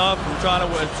well enough. We're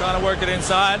trying to work it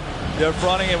inside. They're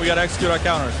fronting, and we got to execute our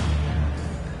counters.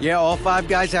 Yeah, all 5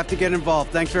 guys have to get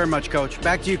involved. Thanks very much, Coach.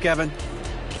 Back to you, Kevin.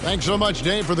 Thanks so much,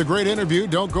 Dave, for the great interview.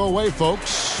 Don't go away,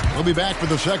 folks. We'll be back for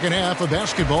the second half of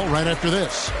basketball right after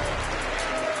this.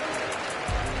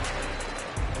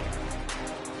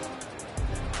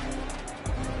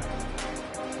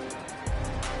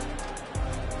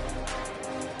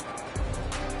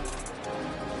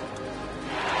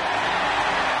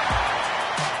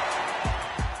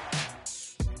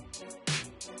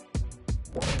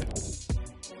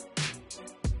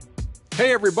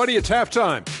 Hey everybody, it's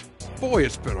halftime. Boy,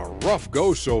 it's been a rough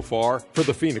go so far for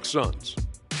the Phoenix Suns.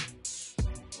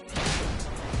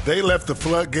 They left the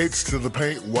floodgates to the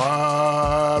paint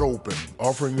wide open,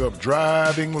 offering up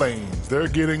driving lanes. They're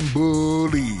getting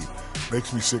bullied.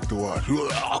 Makes me sick to watch.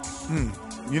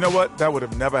 You know what? That would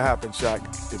have never happened, Shaq,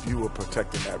 if you were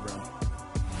protecting that rim.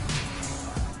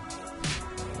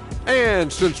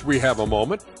 And since we have a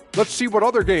moment, let's see what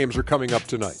other games are coming up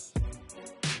tonight.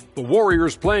 The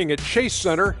Warriors playing at Chase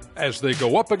Center as they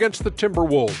go up against the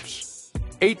Timberwolves.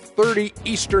 8:30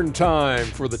 Eastern Time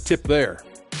for the tip there.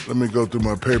 Let me go through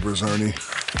my papers, Ernie.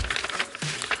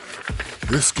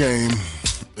 This game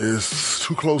is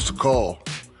too close to call.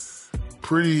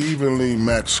 Pretty evenly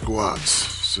matched squads.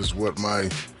 This is what my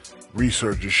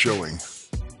research is showing.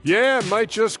 Yeah, it might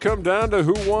just come down to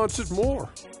who wants it more.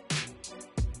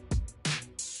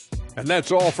 And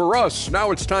that's all for us.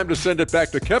 Now it's time to send it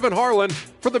back to Kevin Harlan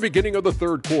for the beginning of the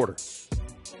third quarter.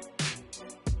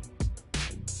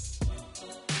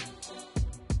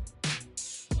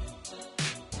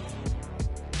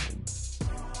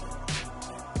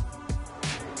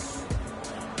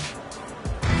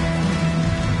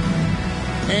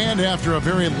 And after a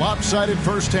very lopsided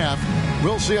first half,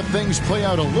 we'll see if things play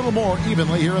out a little more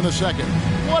evenly here in the second.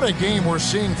 What a game we're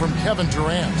seeing from Kevin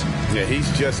Durant. Yeah,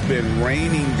 he's just been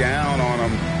raining down on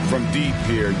him from deep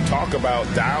here. Talk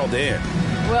about dialed in.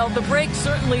 Well, the break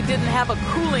certainly didn't have a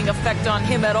cooling effect on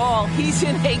him at all. He's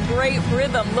in a great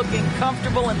rhythm, looking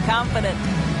comfortable and confident.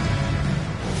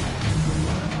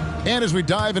 And as we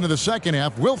dive into the second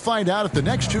half, we'll find out if the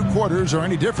next 2 quarters are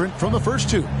any different from the first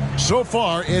 2. So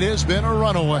far, it has been a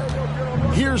runaway.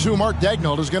 Here's who Mark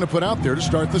Daigneault is going to put out there to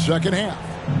start the second half.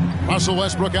 Russell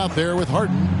Westbrook out there with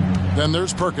Harden. Then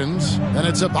there's Perkins. Then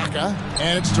it's Ibaka.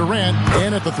 And it's Durant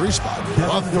in at the 3 spot.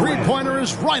 A three-pointer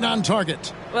is right on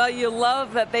target. Well, you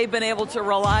love that they've been able to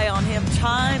rely on him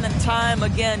time and time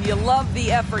again. You love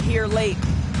the effort here late.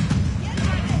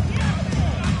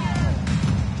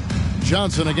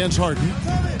 Johnson against Harden.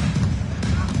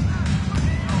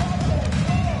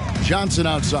 Johnson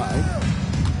outside.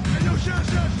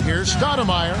 Here's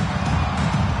Stoudemire.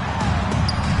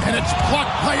 And it's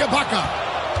blocked by Ibaka.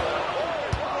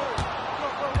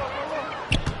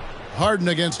 Harden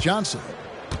against Johnson.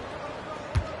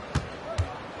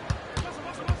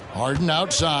 Harden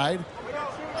outside.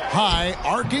 High,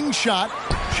 arcing shot.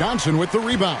 Johnson with the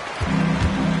rebound.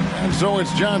 And so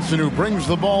it's Johnson who brings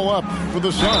the ball up for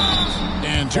the Suns.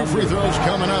 And 2 free throws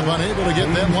coming up, unable to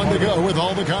get that one to go with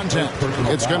all the contact.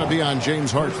 It's going to be on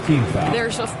James Harden.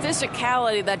 There's a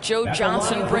physicality that Joe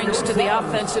Johnson brings to the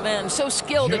offensive end. So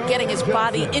skilled at getting his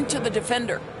body into the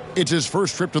defender. It's his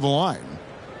first trip to the line.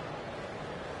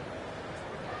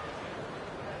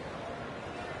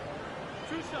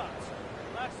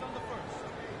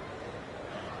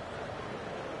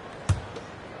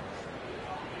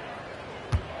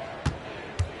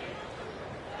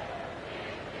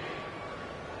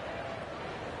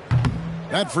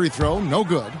 That free throw, no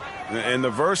good. And the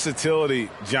versatility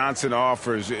Johnson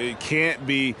offers, it can't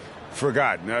be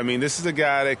forgotten. I mean, this is a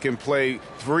guy that can play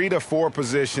 3 to 4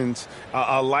 positions,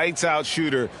 a lights-out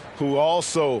shooter who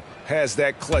also has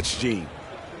that clutch gene.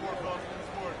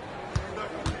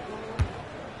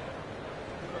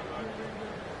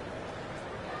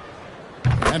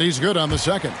 And he's good on the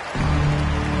second.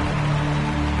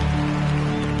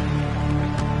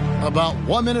 About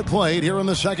 1 minute played here in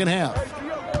the second half.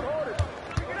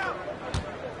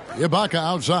 Ibaka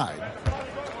outside.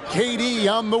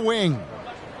 KD on the wing.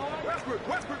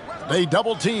 They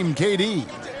double team KD.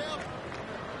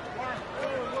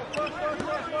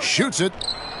 Shoots it.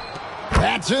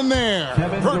 That's in there.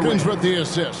 Perkins with the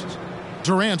assist.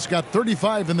 Durant's got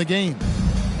 35 in the game.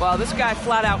 Well, this guy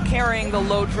flat out carrying the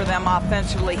load for them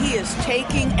offensively. He is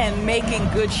taking and making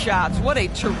good shots. What a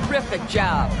terrific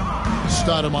job.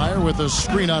 Stoudemire with a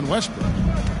screen on Westbrook.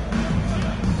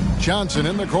 Johnson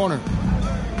in the corner.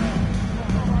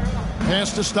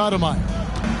 Pass to Stoudemire.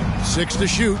 6 to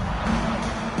shoot.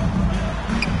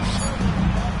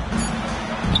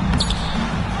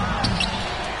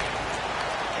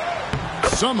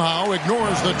 Somehow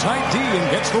ignores the tight D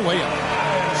and gets the layup.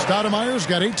 Stoudemire's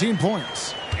got 18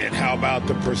 points. And how about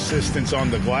the persistence on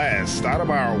the glass?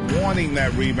 Stoudemire wanting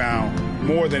that rebound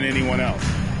more than anyone else.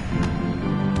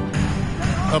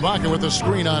 Ibaka with a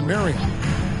screen on Marion.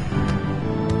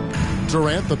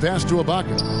 Durant the pass to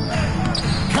Ibaka.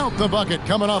 Count the bucket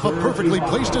coming off a perfectly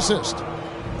placed assist.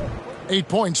 8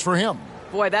 points for him.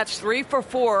 Boy, that's 3 for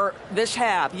 4 this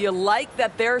half. You like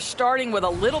that they're starting with a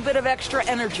little bit of extra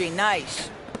energy. Nice.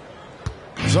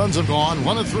 Suns have gone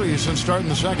 1 of 3 since starting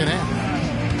the second half.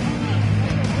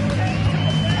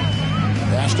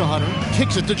 Pass to Hunter.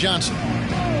 Kicks it to Johnson.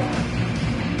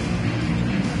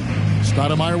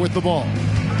 Stoudemire with the ball.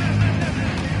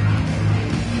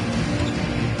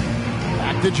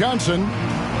 Back to Johnson.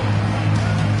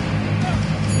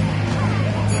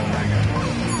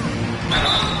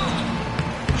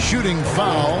 Shooting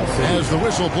foul as the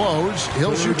whistle blows.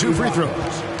 He'll shoot 2 free throws.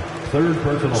 Third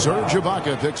personal. Serge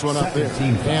Ibaka picks one up there.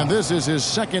 And this is his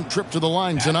second trip to the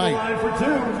line tonight. Line for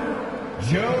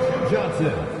 2, Joe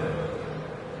Johnson.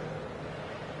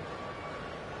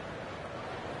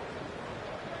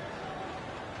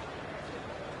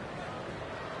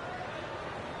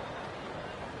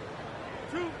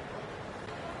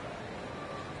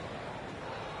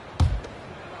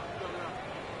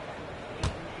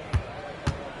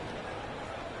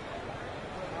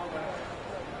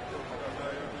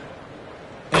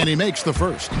 And he makes the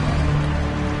first.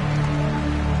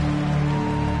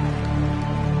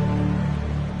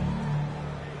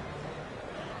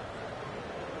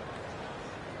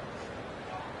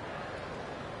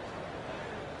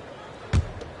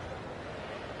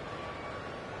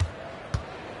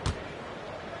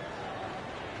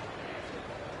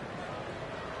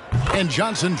 And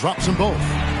Johnson drops them both.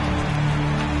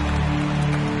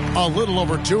 A little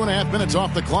over 2.5 minutes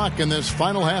off the clock in this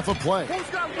final half of play.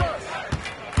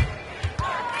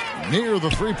 Near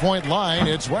the three-point line,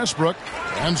 it's Westbrook.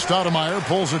 And Stoudemire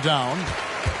pulls it down.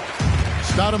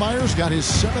 Stoudemire's got his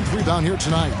 7th rebound here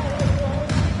tonight.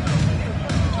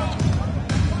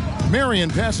 Marion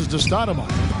passes to Stoudemire.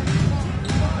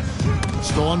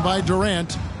 Stolen by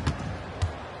Durant.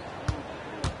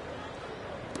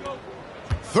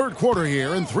 Third quarter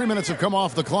here, and 3 minutes have come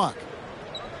off the clock.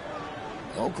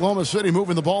 Oklahoma City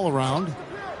moving the ball around.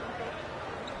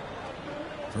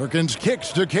 Perkins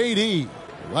kicks to KD.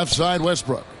 Left side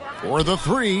Westbrook for the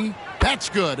three. That's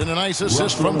good, and a nice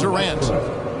assist from Durant.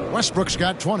 Westbrook's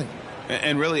got 20.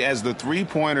 And really, as the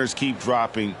three-pointers keep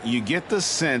dropping, you get the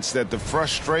sense that the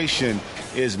frustration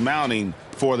is mounting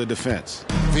for the defense.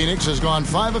 Phoenix has gone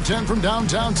 5 of 10 from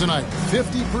downtown tonight.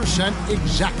 50%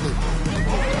 exactly.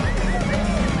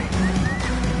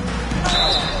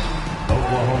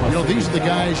 You know, these are the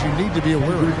guys you need to be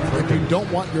aware of if you don't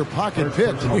want your pocket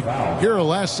picked. Here are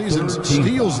last season's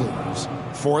steals leaders.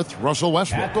 4th, Russell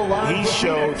Westbrook. He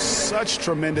showed such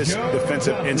tremendous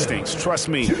defensive instincts. Trust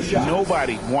me,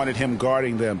 nobody wanted him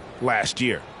guarding them last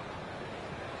year.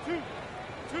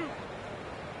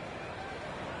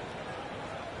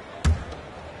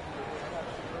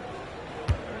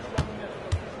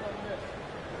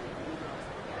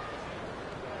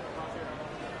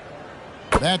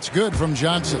 That's good from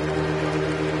Johnson.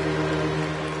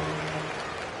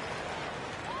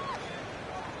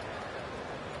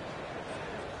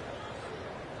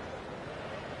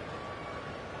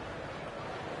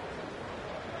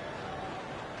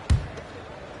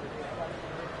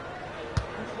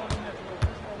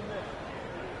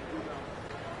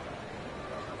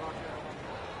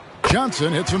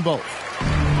 Johnson hits them both.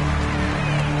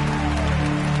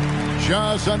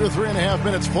 Just under 3.5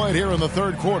 minutes played here in the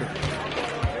third quarter.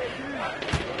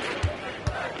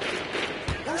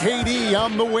 KD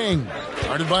on the wing.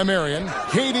 Guarded by Marion.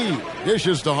 KD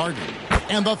dishes to Harden.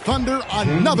 And the Thunder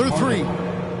another three.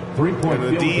 And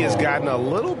the D has gotten a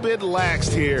little bit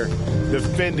laxed here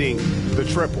defending the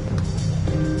triple.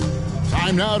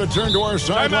 Time now to turn to our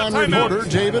sideline reporter,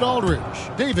 David Aldridge.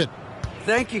 David.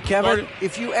 Thank you, Kevin.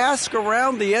 If you ask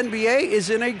around, the NBA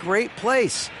is in a great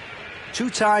place.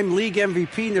 Two-time league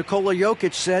MVP Nikola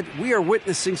Jokic said, "We are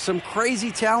witnessing some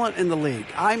crazy talent in the league.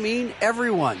 I mean,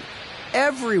 everyone.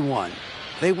 Everyone.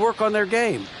 They work on their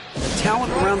game. The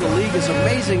talent around the league is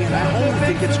amazing, and I only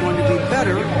think it's going to be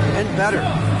better and better."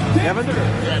 Kevin?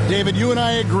 David, you and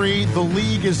I agree the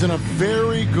league is in a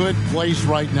very good place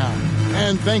right now.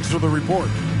 And thanks for the report.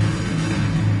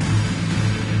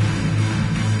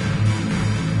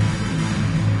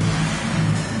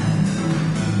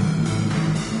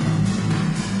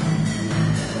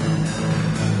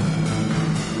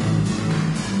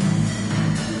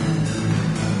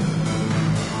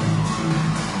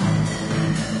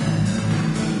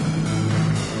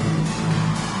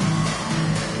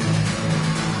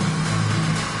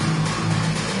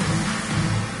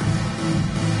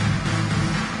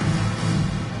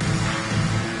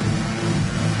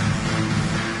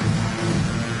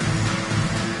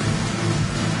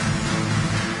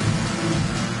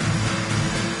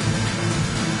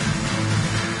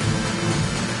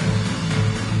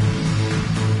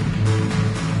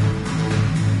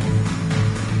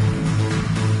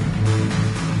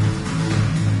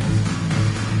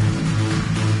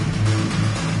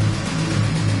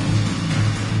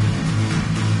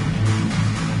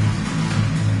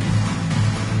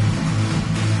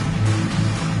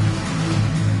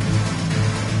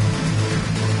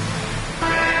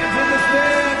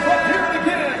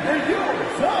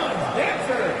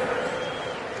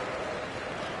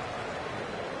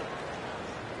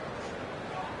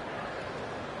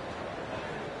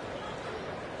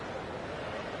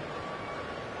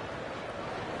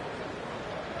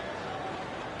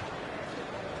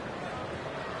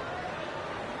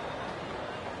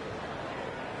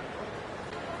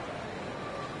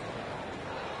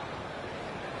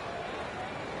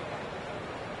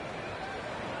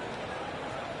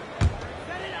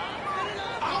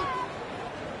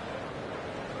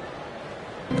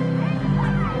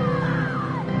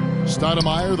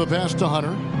 Stoudemire, the pass to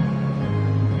Hunter.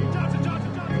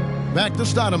 Back to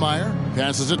Stoudemire.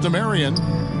 Passes it to Marion.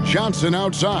 Johnson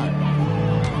outside.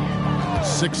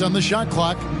 6 on the shot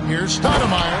clock. Here's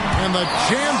Stoudemire, and the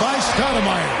jam by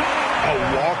Stoudemire. A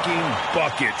walking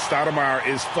bucket. Stoudemire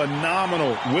is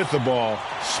phenomenal with the ball,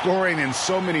 scoring in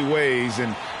so many ways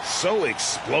and so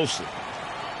explosive.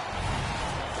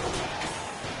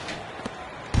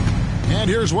 And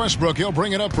here's Westbrook. He'll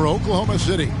bring it up for Oklahoma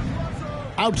City.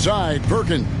 Outside,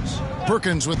 Perkins.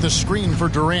 Perkins with the screen for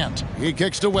Durant. He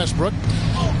kicks to Westbrook.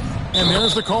 And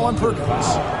there's the call on Perkins.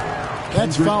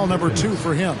 That's foul number 2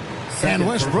 for him. And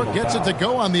Westbrook gets it to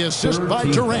go on the assist by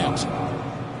Durant.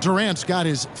 Durant's got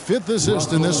his 5th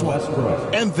assist in this one.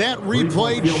 And that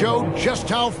replay showed just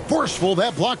how forceful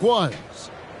that block was.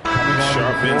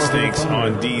 Sharp instincts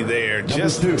on D there.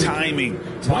 Just timing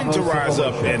when to rise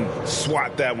up and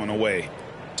swat that one away.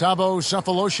 Thabo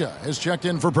Sefolosha has checked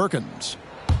in for Perkins.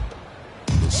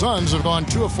 The Suns have gone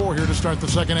 2 of 4 here to start the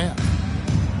second half.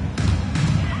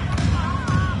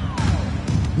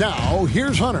 Now,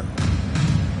 here's Hunter.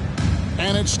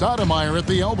 And it's Stoudemire at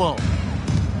the elbow.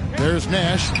 There's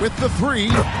Nash with the 3.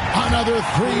 Another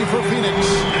 3 for Phoenix.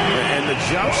 And the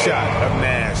jump shot of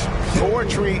Nash.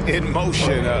 Poetry in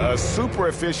motion. A super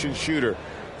efficient shooter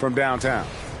from downtown.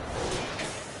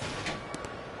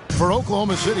 For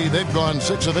Oklahoma City, they've gone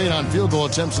 6 of 8 on field goal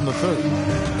attempts in the third.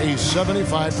 A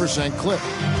 75% clip.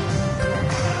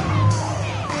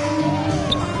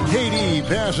 KD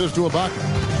passes to Ibaka.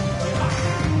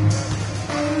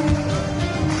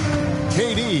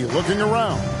 KD looking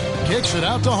around. Kicks it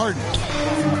out to Harden.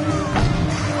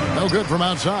 No good from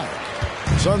outside.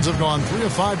 Suns have gone 3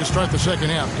 of 5 to start the second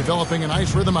half, developing a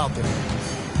nice rhythm out there.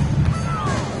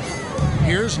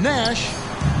 Here's Nash.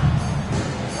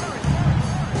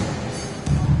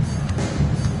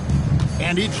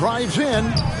 And he drives in,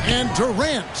 and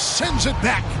Durant sends it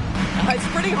back. It's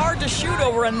pretty hard to shoot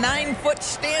over a 9-foot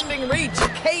standing reach.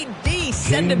 KD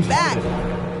send it back.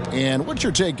 And what's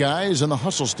your take, guys, on the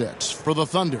hustle stats for the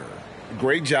Thunder?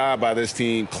 Great job by this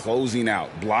team closing out,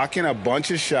 blocking a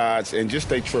bunch of shots, and just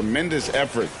a tremendous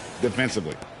effort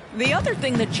defensively. The other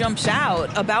thing that jumps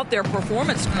out about their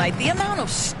performance tonight, the amount of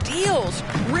steals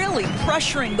really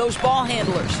pressuring those ball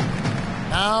handlers.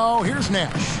 Now, here's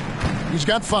Nash. He's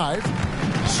got 5.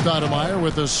 Stoudemire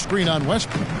with a screen on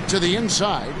Westbrook to the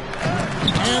inside.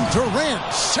 And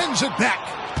Durant sends it back.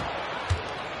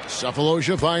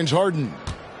 Sefolosha finds Harden.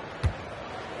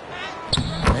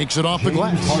 Makes it off the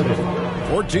glass.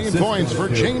 14 points for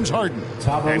James Harden.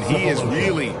 And he is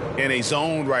really in a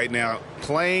zone right now,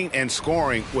 playing and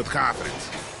scoring with confidence.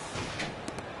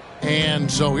 And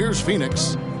so here's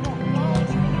Phoenix.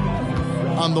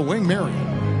 On the wing, Marion.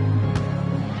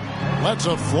 Lets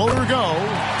a floater go.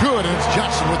 Good, and it's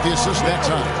Johnson with the assist that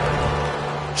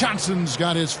time. Johnson's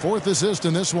got his 4th assist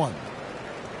in this one.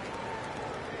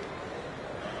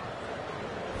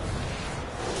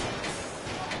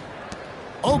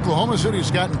 Oklahoma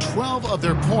City's gotten 12 of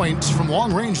their points from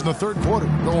long range in the third quarter,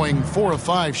 going 4 of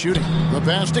 5 shooting. The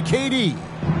pass to KD.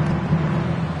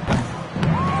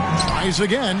 Tries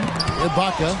again.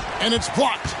 Ibaka, and it's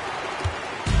blocked.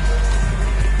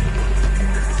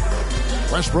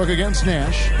 Westbrook against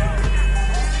Nash.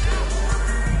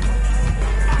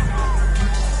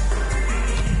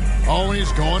 Oh,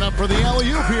 he's going up for the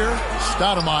alley-oop here.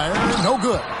 Stoudemire, no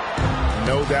good.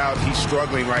 No doubt he's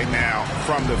struggling right now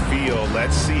from the field.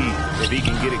 Let's see if he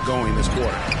can get it going this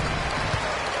quarter.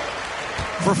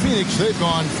 For Phoenix, they've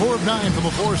gone 4 of 9 from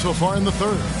the floor so far in the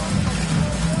third.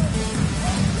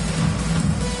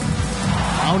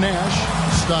 Now Nash.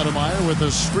 Stoudemire with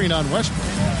a screen on Westbrook.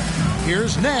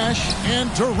 Here's Nash,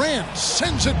 and Durant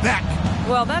sends it back.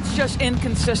 Well, that's just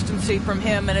inconsistency from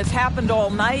him, and it's happened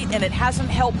all night, and it hasn't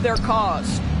helped their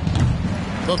cause.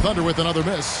 The Thunder with another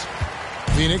miss.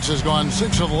 Phoenix has gone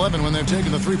 6 of 11 when they've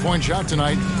taken the 3-point shot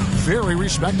tonight. Very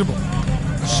respectable.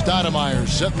 Stoudemire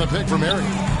setting the pick for Marion.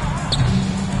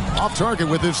 Off target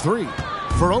with his 3.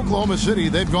 For Oklahoma City,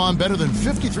 they've gone better than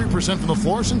 53% from the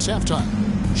floor since halftime,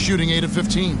 shooting 8 of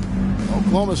 15.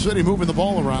 Oklahoma City moving the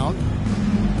ball around.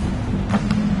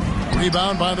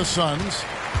 Rebound by the Suns.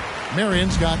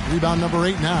 Marion's got rebound number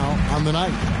 8 now on the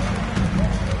night.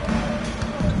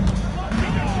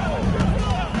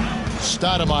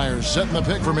 Stoudemire setting the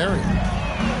pick for Marion.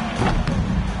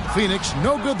 Phoenix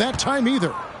no good that time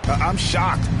either. I'm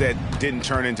shocked that didn't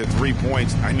turn into 3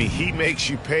 points. I mean, he makes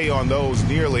you pay on those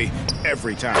nearly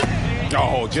every time.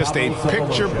 Oh, just a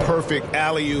picture-perfect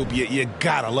alley-oop. You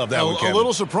gotta love that one, Kevin. A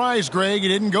little surprised, Greg. He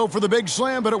didn't go for the big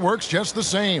slam, but it works just the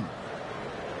same.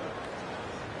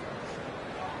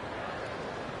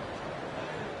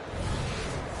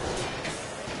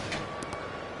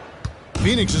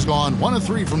 Phoenix has gone 1 of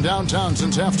 3 from downtown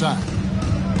since halftime.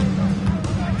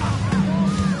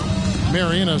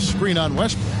 Marion a screen on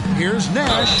Westbrook. Here's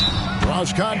Nash.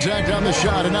 Draws contact on the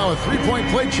shot, and now a 3-point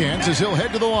play chance as he'll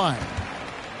head to the line.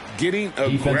 Getting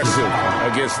aggressive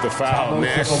against the foul.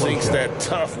 Nash sinks that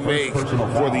tough make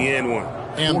for the end one.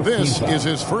 And this is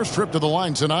his first trip to the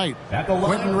line tonight.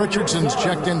 Quentin Richardson's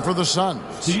checked in for the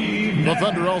Suns. The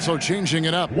Thunder also changing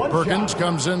it up. Perkins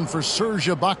comes in for Serge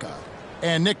Ibaka.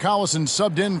 And Nick Collison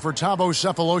subbed in for Thabo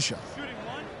Sefolosha.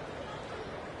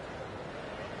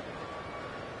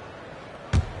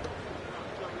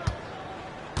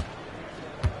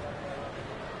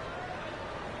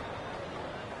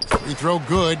 Free throw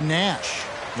good, Nash.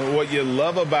 What you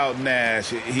love about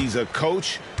Nash, he's a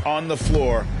coach on the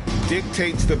floor,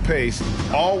 dictates the pace,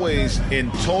 always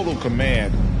in total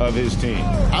command of his team.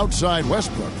 Outside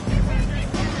Westbrook.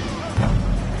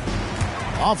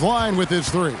 Offline with his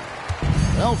three.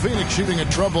 Well, Phoenix shooting a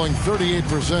troubling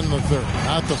 38% in the third.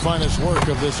 Not the finest work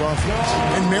of this offense.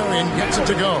 And Marion gets it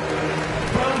to go.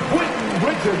 From Quentin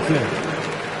Richardson.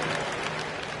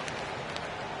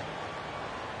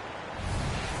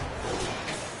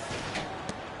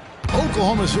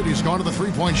 Oklahoma City's gone to the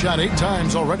three-point shot 8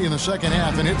 times already in the second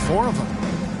half and hit 4 of them.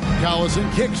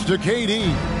 Collison kicks to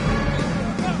KD.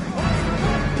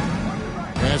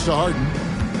 Pass to Harden.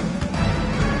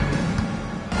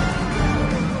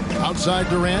 Outside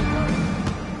Durant.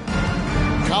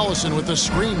 Collison with the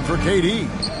screen for KD.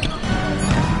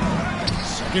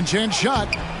 Second chance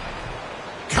shot.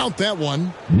 Count that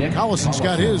one. Collison's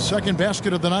got his second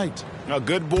basket of the night. A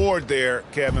good board there,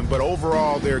 Kevin, but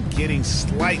overall they're getting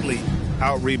slightly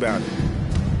out-rebounded.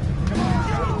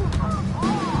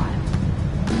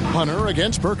 Hunter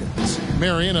against Perkins.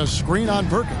 Marion a screen on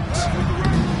Perkins.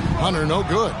 Hunter no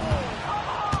good.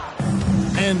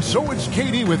 And so it's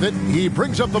KD with it. He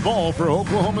brings up the ball for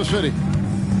Oklahoma City.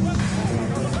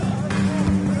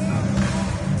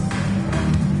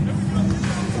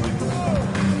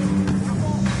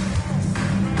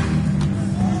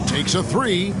 Takes a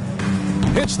three.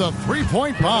 Hits the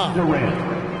three-point bomb.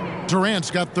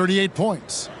 Durant's got 38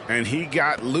 points. And he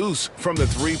got loose from the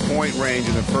three-point range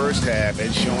in the first half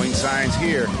and showing signs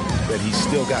here that he's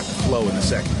still got the flow in the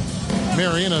second.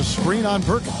 Marion a screen on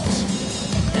Perkins.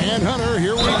 And Hunter,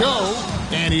 here we go.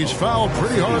 And he's fouled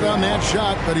pretty hard on that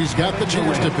shot, but he's got the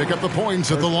chance to pick up the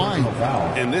points at the line.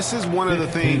 And this is one of the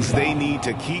things they need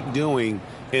to keep doing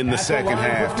in the second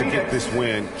half to get this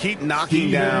win. Keep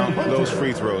knocking down those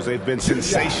free throws. They've been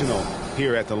sensational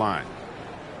here at the line.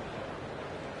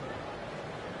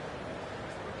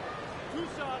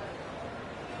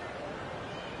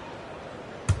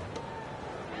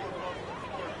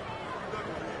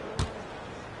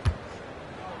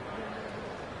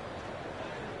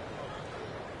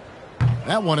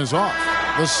 That one is off.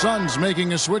 The Suns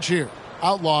making a switch here.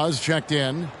 Outlaws checked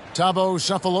in. Thabo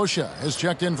Sefolosha has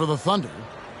checked in for the Thunder.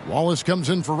 Wallace comes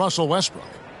in for Russell Westbrook.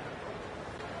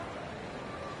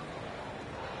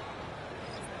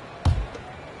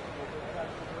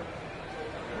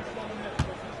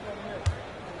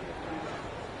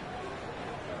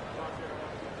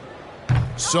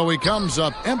 So he comes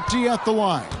up empty at the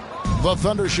line. The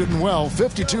Thunder shooting well,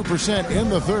 52% in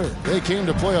the third. They came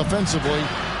to play offensively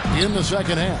in the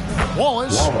second half.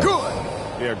 Wallace, good.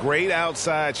 Yeah, great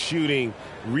outside shooting,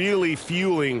 really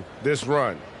fueling this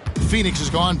run. Phoenix has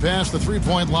gone past the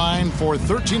three-point line for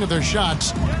 13 of their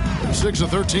shots. 6 of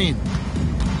 13.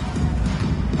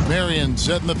 Marion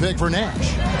setting the pick for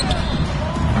Nash.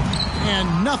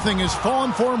 And nothing is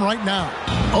falling for him right now.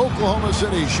 Oklahoma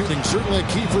City shooting certainly a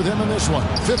key for them in this one.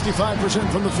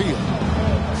 55% from the field.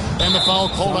 And the foul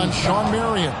called on Shawn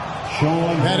Marion.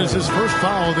 That is his first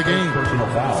foul of the game.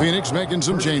 Phoenix making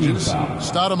some changes.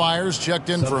 Stoudemire's checked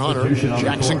in for Hunter.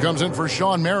 Jackson comes in for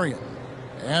Shawn Marion.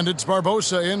 And it's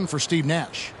Barbosa in for Steve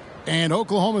Nash. And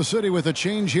Oklahoma City with a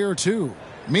change here too.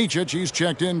 Micic, he's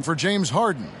checked in for James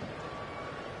Harden.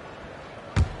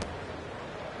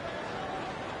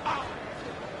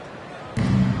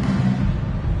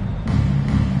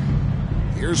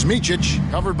 Here's Micic,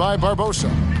 covered by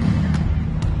Barbosa.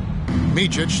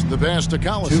 Micic, the pass to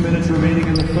Collison. 2 minutes remaining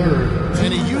in the third.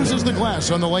 And he uses the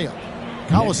glass on the layup.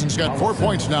 Collison's got 4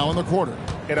 points now in the quarter.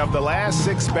 And of the last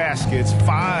 6 baskets,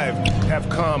 5 have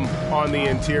come on the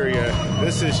interior.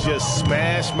 This is just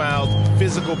smash mouth,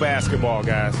 physical basketball,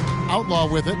 guys. Outlaw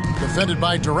with it, defended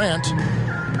by Durant.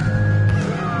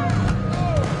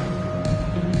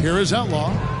 Here is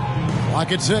Outlaw.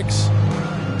 Clock at 6.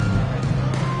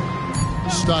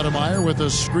 Stoudemire with a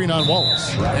screen on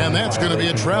Wallace. And that's going to be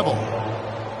a travel.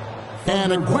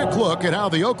 And a quick look at how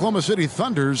the Oklahoma City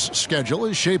Thunder's schedule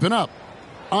is shaping up.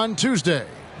 On Tuesday,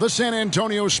 the San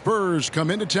Antonio Spurs come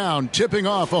into town, tipping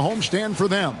off a homestand for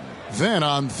them. Then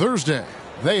on Thursday,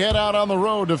 they head out on the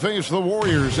road to face the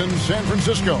Warriors in San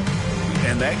Francisco.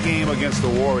 And that game against the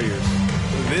Warriors,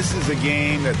 this is a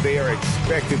game that they are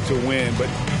expected to win, but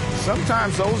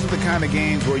sometimes those are the kind of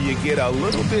games where you get a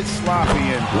little bit sloppy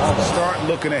and start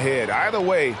looking ahead. Either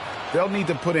way, they'll need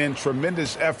to put in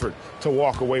tremendous effort to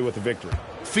walk away with the victory.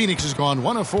 Phoenix has gone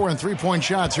 1 of 4 in three-point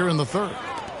shots here in the third.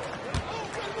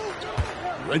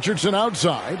 Richardson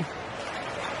outside.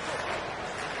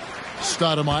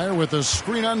 Stoudemire with a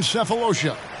screen on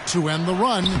Sefolosha to end the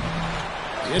run.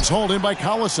 It's hauled in by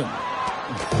Collison.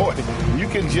 Boy, you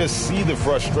can just see the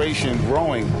frustration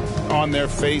growing on their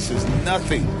faces.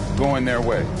 Nothing going their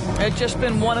way. It's just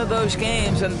been one of those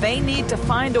games, and they need to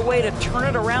find a way to turn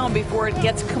it around before it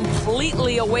gets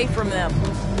completely away from them.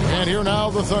 And here now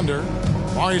the Thunder.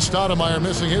 Mari Stoudemire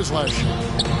missing his last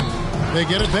shot. They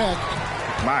get it back.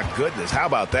 My goodness, how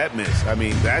about that miss? I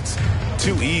mean, that's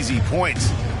 2 easy points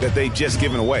that they've just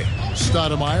given away.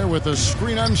 Stoudemire with a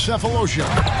screen on Sefolosha.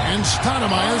 And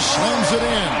Stoudemire slams it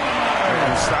in.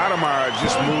 And Stoudemire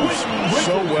just moves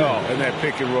so well in that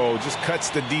pick and roll. Just cuts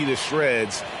the D to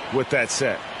shreds with that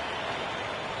set.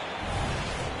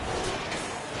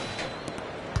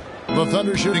 The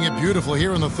Thunder shooting it beautifully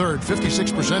here in the third.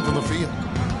 56% from the field.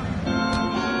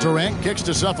 Durant kicks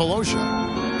to Sefolosha.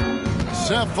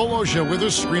 Sefolosha with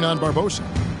a screen on Barbosa.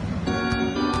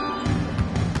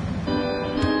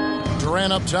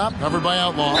 Durant up top, covered by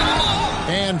Outlaw.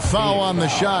 And foul on the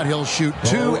shot. He'll shoot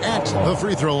 2 at the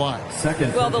free throw line.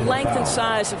 Well, the length and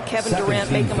size of Kevin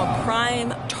Durant make him a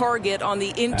prime target on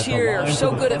the interior.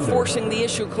 So good at forcing the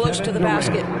issue close to the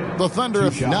basket. The Thunder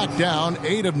have knocked down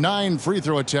 8 of 9 free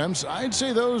throw attempts. I'd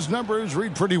say those numbers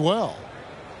read pretty well.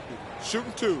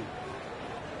 Shooting 2.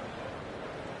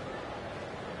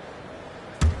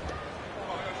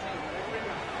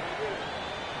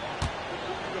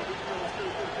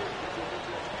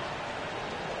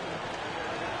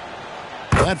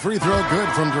 That free throw good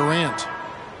from Durant.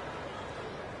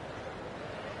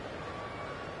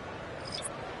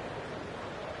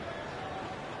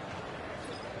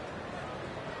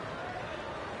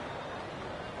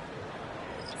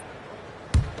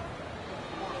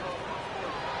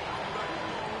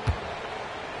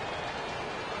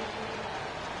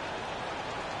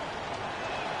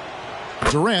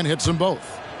 Durant hits them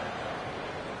both.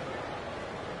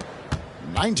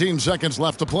 19 seconds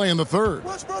left to play in the third.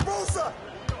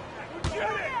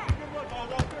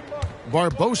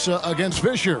 Barbosa against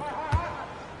Fisher.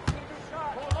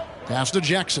 Pass to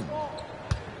Jackson.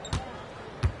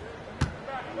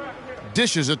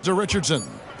 Dishes it to Richardson.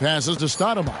 Passes to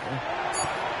Stoudemire.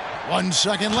 1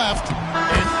 second left.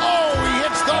 And he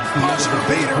hits the buzzer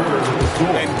beater.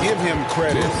 And give him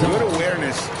credit. Good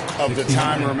awareness of the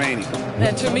time remaining.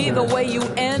 And to me, the way you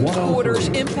end quarters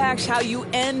impacts how you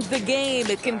end the game.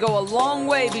 It can go a long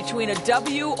way between a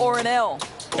W or an L.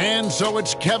 And so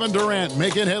it's Kevin Durant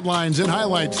making headlines and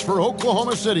highlights for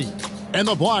Oklahoma City. And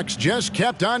the blocks just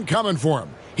kept on coming for him.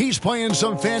 He's playing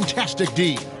some fantastic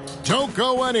D. Don't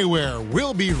go anywhere.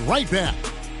 We'll be right back.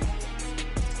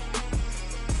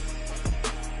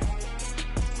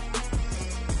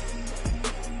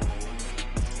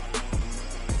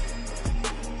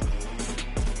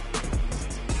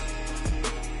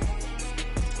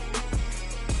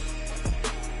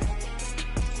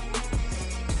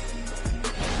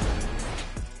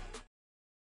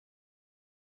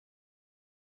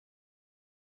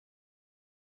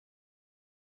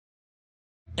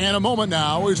 And a moment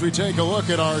now as we take a look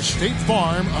at our State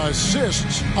Farm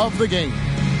assists of the game.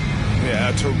 Yeah,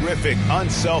 a terrific,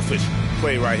 unselfish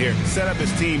play right here. Set up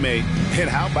his teammate. And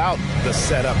how about the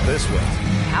setup this way?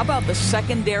 How about the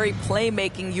secondary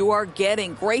playmaking you are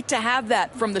getting? Great to have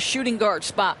that from the shooting guard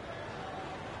spot.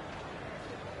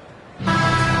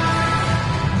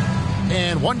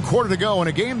 And 1 quarter to go in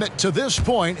a game that to this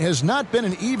point has not been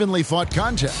an evenly fought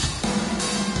contest.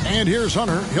 And here's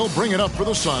Hunter. He'll bring it up for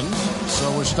the Suns.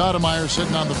 So with Stoudemire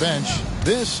sitting on the bench,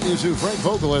 this is who Frank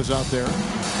Vogel is out there.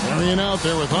 Carrying out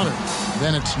there with Hunter.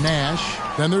 Then it's Nash.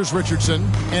 Then there's Richardson.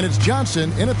 And it's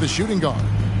Johnson in at the shooting guard.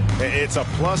 It's a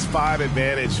 +5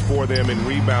 advantage for them in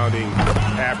rebounding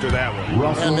after that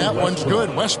one. And that one's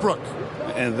good. Westbrook.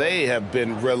 And they have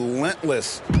been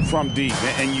relentless from deep.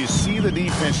 And you see the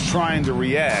defense trying to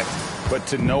react, but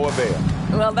to no avail.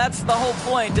 Well, that's the whole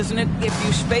point, isn't it? If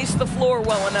you space the floor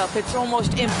well enough, it's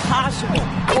almost impossible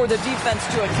for the defense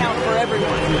to account for everyone.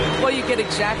 Well, you get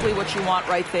exactly what you want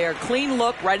right there. Clean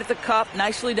look, right at the cup.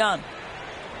 Nicely done.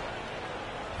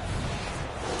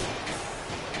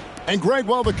 And Greg,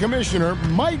 while the commissioner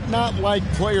might not like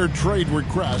player trade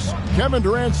requests, Kevin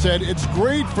Durant said it's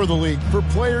great for the league for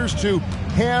players to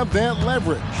have that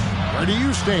leverage. Where do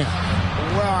you stand?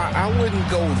 Well, I wouldn't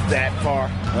go that far.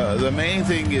 The main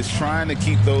thing is trying to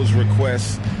keep those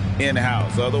requests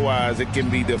in-house. Otherwise, it can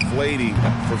be deflating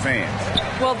for fans.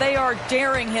 Well, they are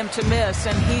daring him to miss,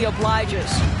 and he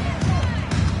obliges.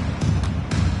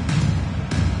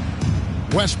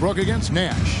 Westbrook against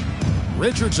Nash.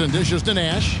 Richardson dishes to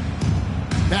Nash.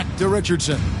 Back to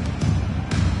Richardson.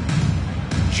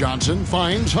 Johnson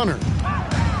finds Hunter.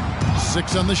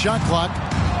 6 on the shot clock.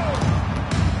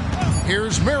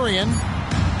 Here's Marion,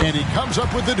 and he comes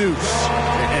up with the deuce.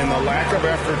 And the lack of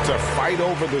effort to fight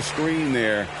over the screen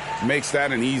there makes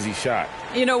that an easy shot.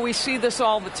 You know, we see this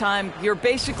all the time. You're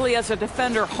basically, as a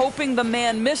defender, hoping the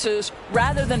man misses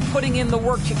rather than putting in the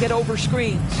work to get over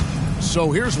screens.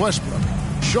 So here's Westbrook.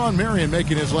 Sean Marion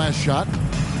making his last shot.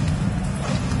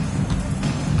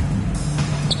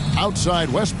 Outside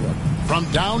Westbrook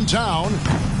from downtown.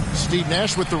 Steve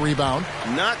Nash with the rebound.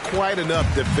 Not quite enough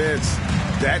defense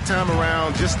that time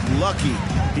around. Just lucky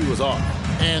he was off.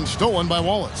 And stolen by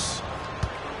Wallace.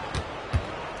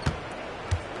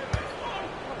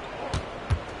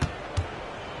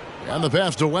 And the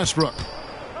pass to Westbrook.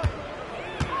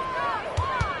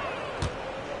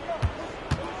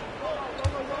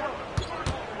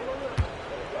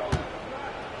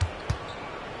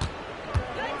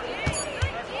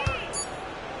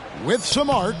 With some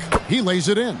arc, he lays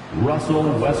it in. Russell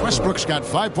Westbrook. Westbrook's got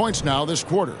 5 points now this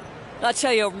quarter. I'll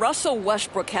tell you, Russell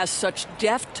Westbrook has such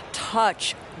deft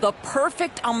touch. The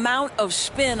perfect amount of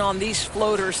spin on these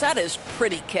floaters. That is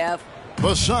pretty, Kev.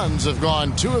 The Suns have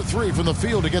gone 2 of 3 from the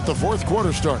field to get the fourth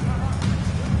quarter started.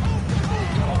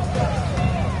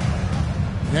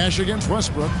 Nash against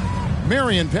Westbrook.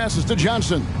 Marion passes to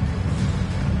Johnson.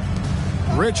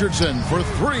 Richardson for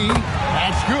 3.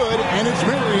 That's good, and it's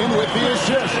Marion with the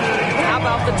assist. How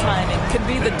about the timing? Could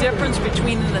be the difference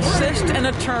between an assist and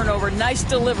a turnover. Nice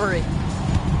delivery.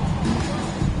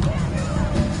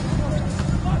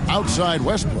 Outside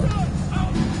Westbrook.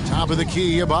 Top of the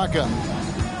key, Ibaka.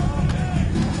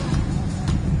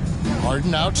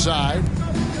 Harden outside.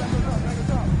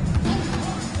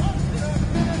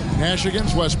 Nash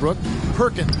against Westbrook.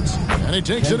 Perkins. And he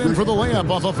takes it in for the layup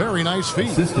off a very nice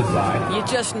feed. You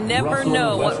just never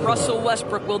know what Russell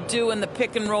Westbrook will do in the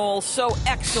pick and roll. So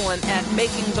excellent at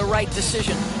making the right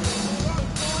decision.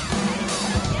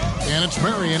 And it's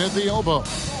Marion at the elbow.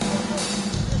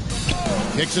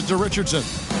 Kicks it to Richardson.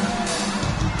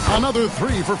 Another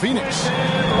 3 for Phoenix.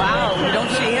 Wow, we don't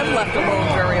see him left alone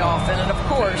very often. And, of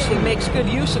course, he makes good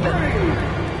use of it.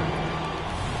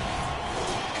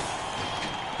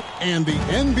 And the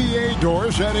NBA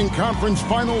doors adding conference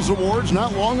finals awards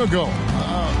not long ago.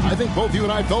 I think both you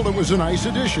and I felt it was a nice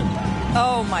addition.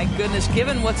 Oh, my goodness.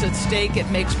 Given what's at stake, it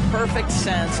makes perfect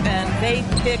sense. And they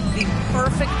picked the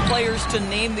perfect players to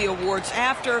name the awards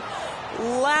after.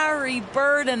 Larry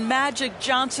Bird and Magic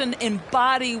Johnson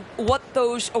embody what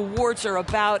those awards are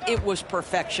about. It was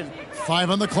perfection. 5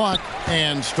 on the clock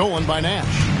and stolen by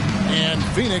Nash. And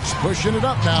Phoenix pushing it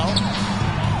up now.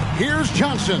 Here's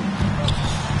Johnson.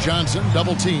 Johnson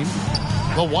double team.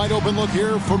 The wide open look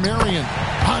here for Marion.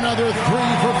 Another 3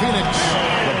 for Phoenix.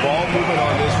 The ball movement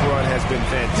on this run has been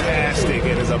fantastic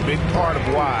and is a big part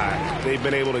of why they've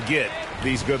been able to get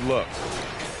these good looks.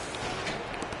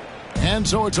 And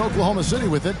so it's Oklahoma City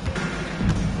with it.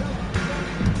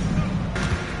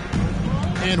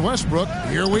 And Westbrook,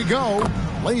 here we go.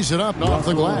 Lays it up off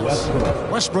the glass.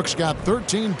 Westbrook's got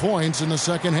 13 points in the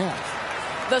second half.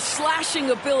 The slashing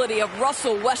ability of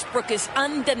Russell Westbrook is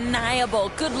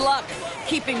undeniable. Good luck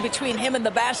keeping between him and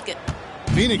the basket.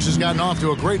 Phoenix has gotten off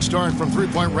to a great start from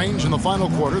three-point range in the final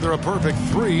quarter. They're a perfect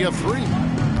 3 of 3.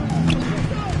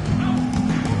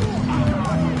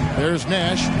 There's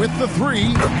Nash with the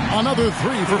 3. Another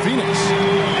 3 for Phoenix.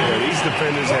 Yeah, these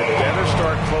defenders had better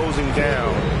start closing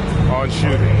down on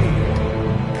shooting.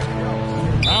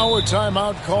 Now a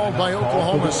timeout called by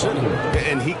Oklahoma City.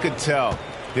 And he could tell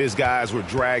his guys were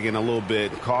dragging a little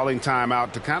bit, calling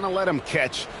timeout to kind of let them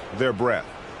catch their breath.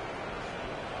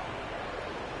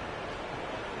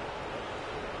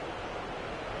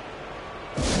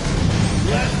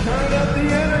 Let's turn up the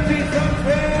energy, Sun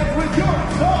fans, with your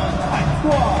Sun Hype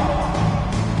Squad.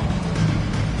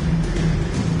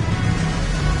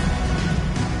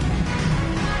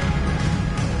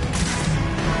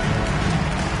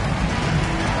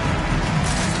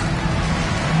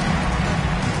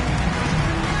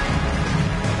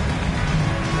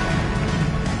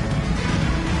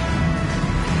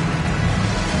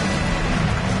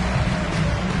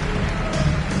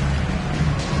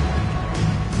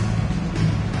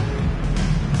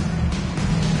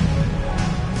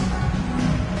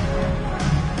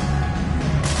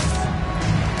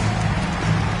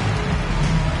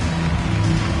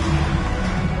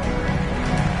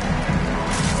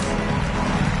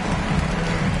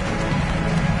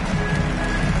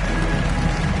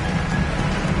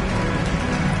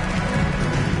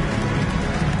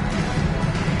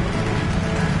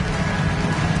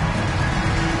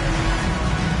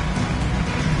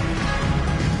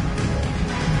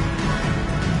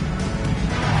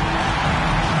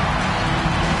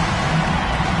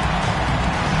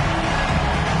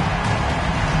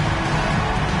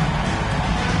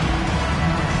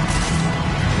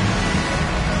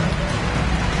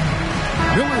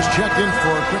 checked in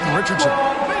for Quentin Richardson.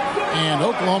 And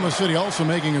Oklahoma City also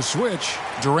making a switch.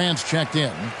 Durant's checked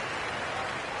in.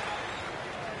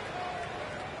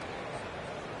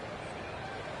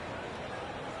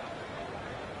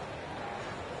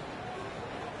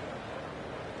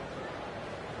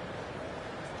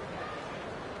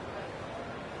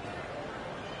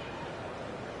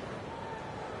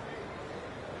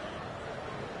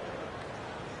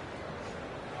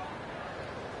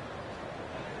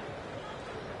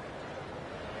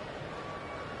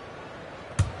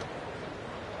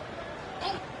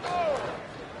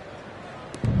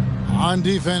 On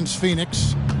defense,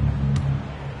 Phoenix.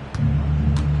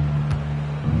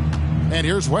 And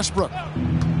here's Westbrook.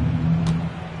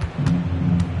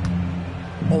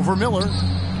 Over Miller.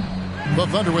 The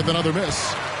Thunder with another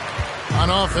miss. On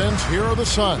offense, here are the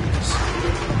Suns.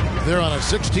 They're on a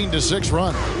 16-6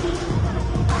 run.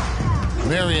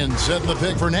 Marion setting the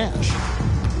pick for Nash.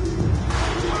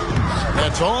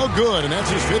 That's all good, and that's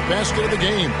his 5th basket of the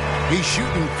game. He's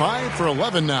shooting 5 for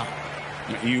 11 now.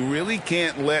 You really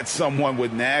can't let someone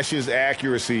with Nash's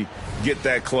accuracy get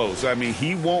that close. I mean,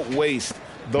 he won't waste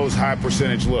those high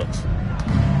percentage looks.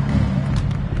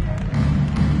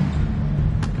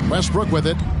 Westbrook with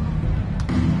it.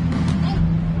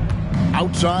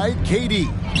 Outside, KD.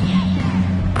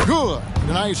 Good.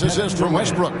 Nice assist from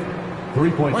Westbrook.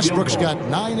 Westbrook's got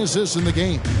 9 assists in the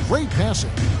game. Great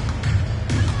passing.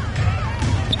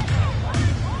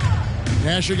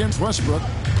 Nash against Westbrook.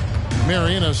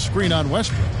 Marion a screen on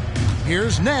Westbrook.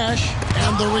 Here's Nash,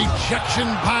 and the rejection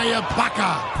by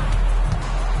Ibaka.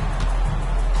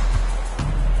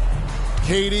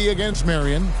 KD against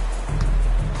Marion.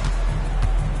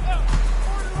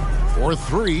 For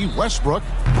 3, Westbrook.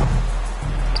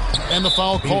 And the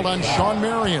foul called on Sean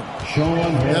Marion.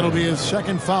 That'll be his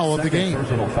 2nd foul of the game.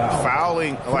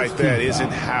 Fouling like that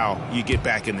isn't how you get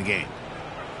back in the game.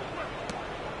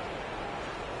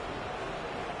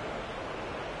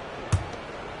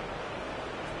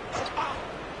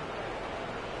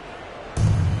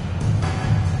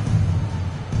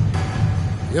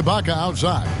 Ibaka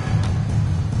outside.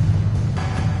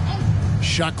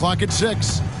 Shot clock at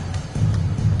 6.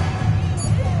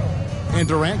 And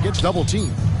Durant gets double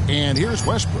teamed. And here's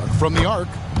Westbrook from the arc.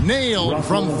 Nailed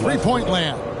from three-point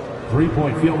land.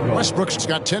 3-point field goal. Westbrook's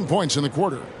got 10 points in the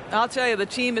quarter. I'll tell you, the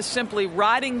team is simply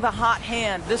riding the hot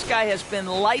hand. This guy has been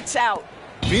lights out.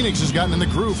 Phoenix has gotten in the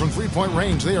groove from three-point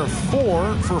range. They are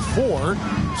 4 for 4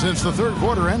 since the 3rd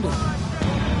quarter ended.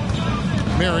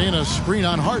 Marion a screen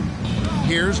on Harden.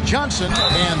 Here's Johnson,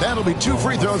 and that'll be 2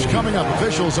 free throws coming up.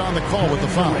 Officials on the call with the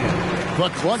foul. The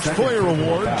Clutch Player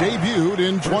Award debuted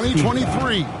in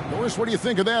 2023. Norris, what do you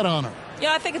think of that honor?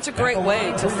 Yeah, I think it's a great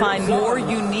way to find more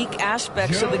unique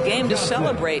aspects of the game to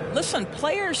celebrate. Listen,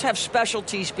 players have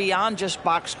specialties beyond just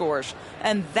box scores,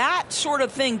 and that sort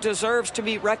of thing deserves to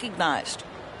be recognized.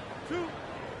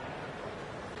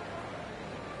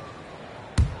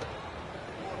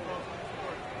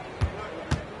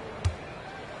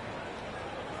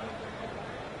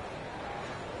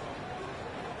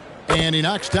 And he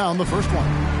knocks down the first one.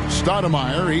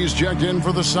 Stoudemire, he's checked in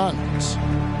for the Suns.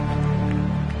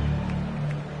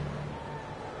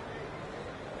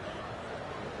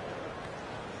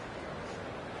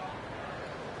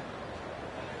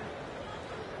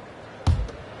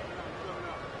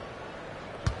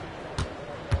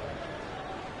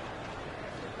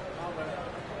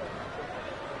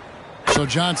 So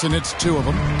Johnson hits 2 of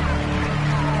them.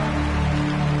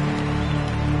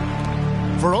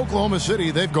 For Oklahoma City,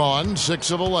 they've gone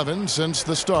 6 of 11 since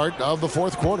the start of the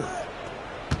 4th quarter.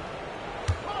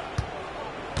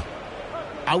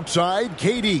 Outside,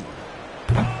 KD.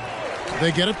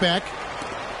 They get it back.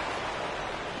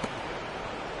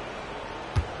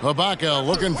 Ibaka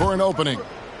looking for an opening.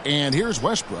 And here's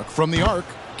Westbrook from the arc.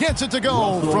 Gets it to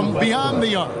go from beyond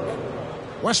the arc.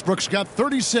 Westbrook's got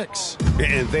 36.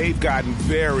 And they've gotten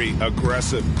very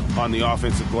aggressive on the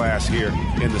offensive glass here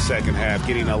in the 2nd half,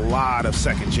 getting a lot of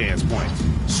second chance points.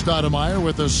 Stoudemire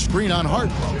with a screen on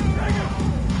Harden.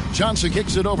 Johnson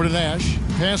kicks it over to Nash.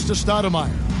 Pass to Stoudemire.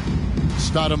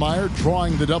 Stoudemire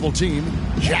drawing the double team.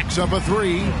 Jacks up a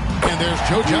 3. And there's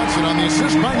Joe Johnson on the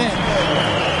assist by Nash.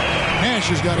 Nash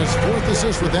has got his 4th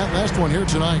assist with that last one here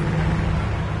tonight.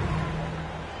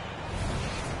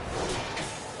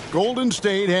 Golden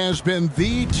State has been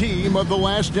the team of the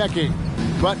last decade.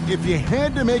 But if you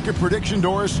had to make a prediction,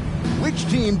 Doris, which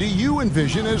team do you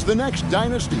envision as the next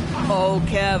dynasty? Oh,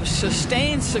 Kev,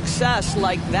 sustained success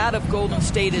like that of Golden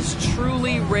State is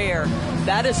truly rare.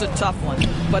 That is a tough one.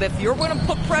 But if you're going to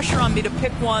put pressure on me to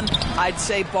pick one, I'd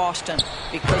say Boston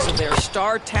because of their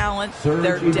star talent,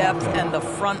 their depth, and the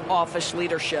front office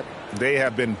leadership. They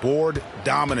have been board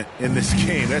dominant in this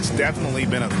game. That's definitely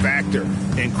been a factor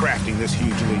in crafting this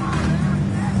huge lead.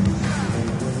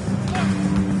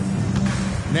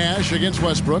 Nash against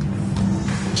Westbrook.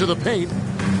 To the paint.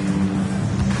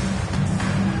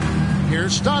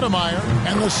 Here's Stoudemire,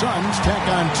 and the Suns tack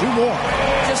on 2 more.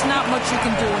 Just not much you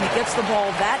can do when he gets the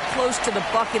ball that close to the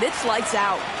bucket. It's lights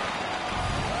out.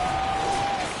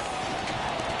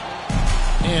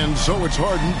 And so it's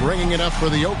Harden bringing it up for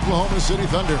the Oklahoma City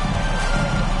Thunder.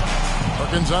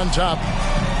 Perkins on top.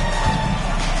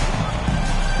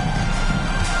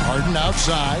 Harden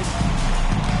outside.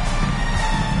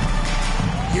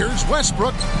 Here's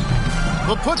Westbrook.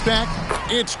 The putback,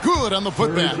 it's good on the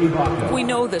putback. We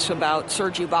know this about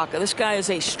Serge Ibaka. This guy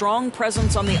is a strong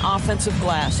presence on the offensive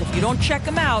glass. If you don't check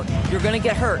him out, you're going to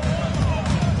get hurt.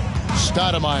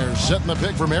 Stoudemire setting the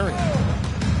pick for Marion.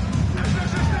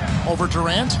 Over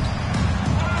Durant.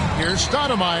 Here's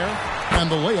Stoudemire, and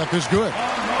the layup is good.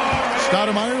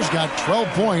 Stoudemire's got 12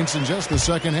 points in just the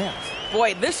second half.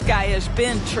 Boy, this guy has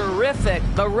been terrific.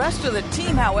 The rest of the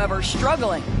team, however,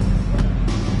 struggling.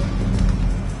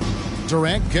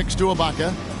 Durant kicks to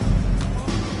Ibaka.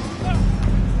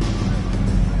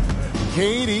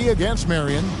 KD against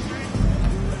Marion.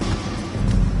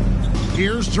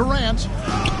 Here's Durant.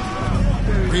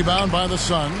 Rebound by the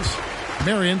Suns.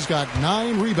 Marion's got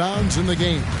 9 rebounds in the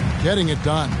game. Getting it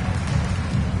done.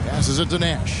 Passes it to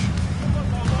Nash.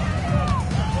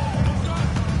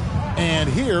 And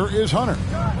here is Hunter.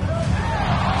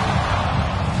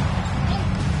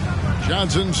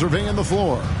 Johnson surveying the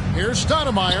floor. Here's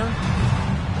Stoudemire.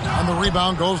 And the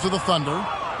rebound goes to the Thunder.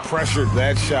 Pressured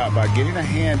that shot by getting a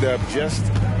hand up just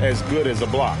as good as a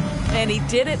block. And he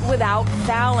did it without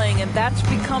fouling, and that's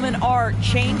become an art,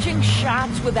 changing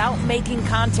shots without making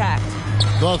contact.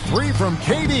 The 3 from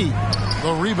KD.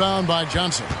 The rebound by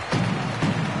Johnson.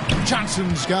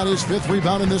 Johnson's got his 5th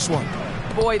rebound in this one.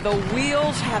 Boy, the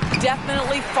wheels have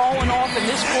definitely fallen off in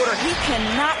this quarter. He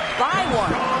cannot buy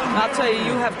one. I'll tell you,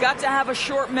 you have got to have a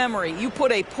short memory. You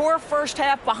put a poor first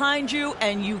half behind you,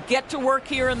 and you get to work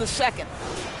here in the second.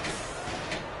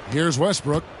 Here's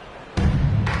Westbrook.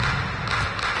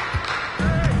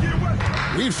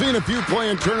 We've seen a few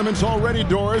play-in tournaments already,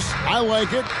 Doris. I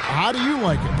like it. How do you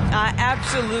like it? I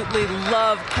absolutely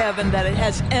love, Kevin, that it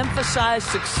has emphasized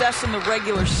success in the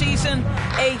regular season.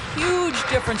 A huge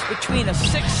difference between a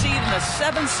 6 seed and a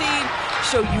 7 seed.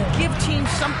 So you give teams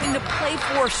something to play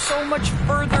for so much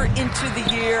further into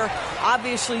the year.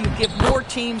 Obviously, you give more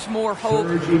teams more hope.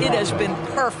 It has been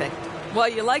perfect. Well,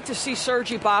 you like to see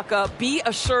Serge Ibaka be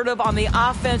assertive on the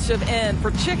offensive end,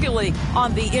 particularly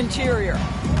on the interior.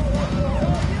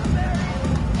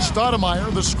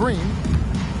 Stoudemire, the screen.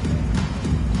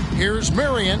 Here's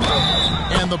Marion,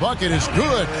 and the bucket is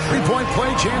good. 3-point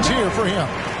play chance here for him.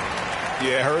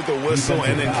 Yeah, heard the whistle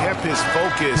and then kept his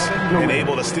focus and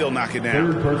able to still knock it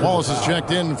down. Wallace is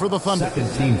checked in for the Thunder.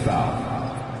 Second team foul.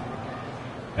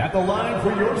 At the line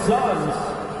for your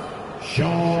Suns,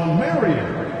 Shawn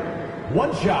Marion.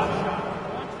 1 shot.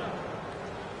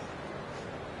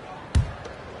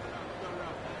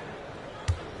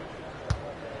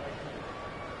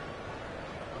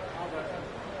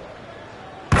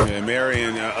 And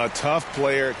Marion, a tough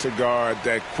player to guard.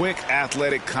 That quick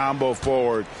athletic combo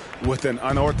forward with an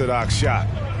unorthodox shot.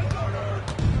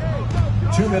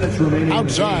 2 minutes remaining.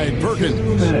 Outside, Perkins.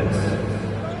 2 minutes.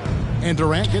 And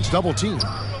Durant gets double teamed.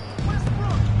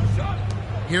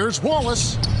 Here's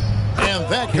Wallace. And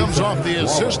that comes off the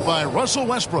assist by Russell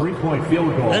Westbrook. 3-point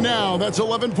field goal. And now that's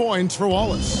 11 points for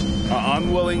Wallace.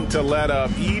 Unwilling to let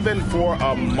up even for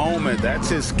a moment. That's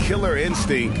his killer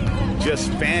instinct, just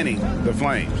fanning the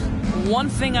flames. One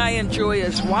thing I enjoy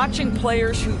is watching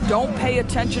players who don't pay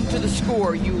attention to the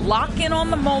score. You lock in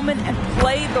on the moment and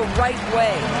play the right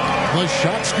way. The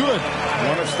shot's good.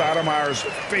 One of Stoudemire's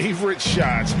favorite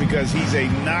shots because he's a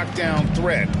knockdown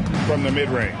threat from the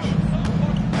mid-range.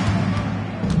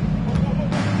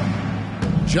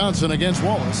 Johnson against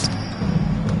Wallace.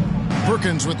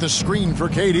 Perkins with the screen for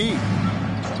KD.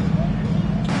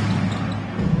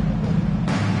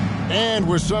 And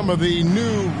with some of the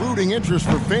new rooting interest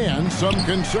for fans, some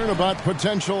concern about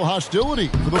potential hostility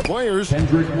for the players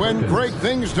when great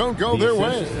things don't go their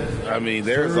way. I mean,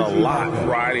 there's a lot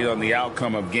riding on the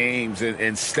outcome of games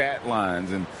and stat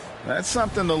lines, and that's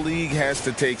something the league has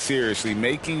to take seriously,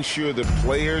 making sure the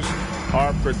players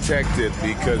are protected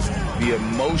because the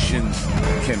emotions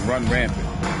can run rampant.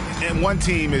 And one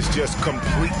team is just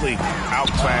completely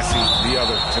outclassing the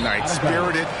other tonight.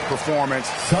 Spirited performance,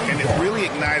 and it really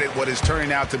ignited what is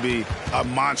turning out to be a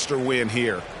monster win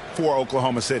here for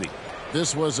Oklahoma City.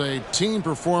 This was a team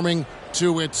performing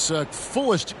to its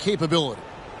fullest capability.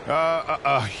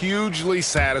 A hugely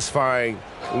satisfying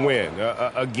win.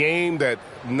 A game that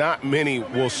not many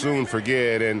will soon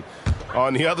forget. And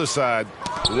on the other side,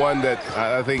 one that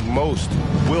I think most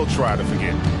will try to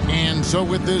forget. And so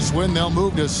with this win, they'll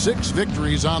move to 6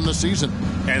 victories on the season.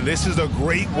 And this is a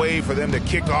great way for them to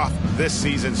kick off this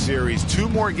season series. 2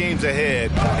 more games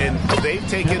ahead, and they've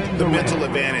taken the mental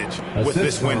advantage with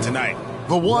this win tonight.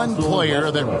 The one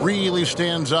player that really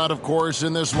stands out, of course,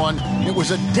 in this one, it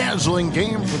was a dazzling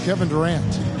game for Kevin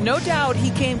Durant. No doubt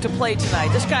he came to play tonight.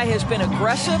 This guy has been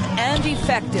aggressive and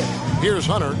effective. Here's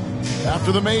Hunter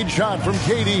after the made shot from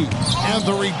KD and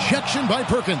the rejection by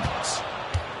Perkins.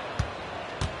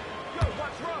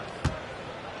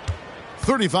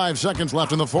 35 seconds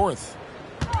left in the fourth.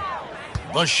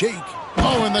 The shake.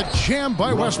 Oh, and the jam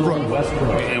by Westbrook.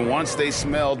 And once they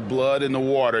smelled blood in the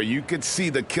water, you could see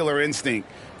the killer instinct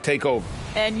take over.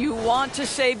 And you want to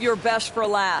save your best for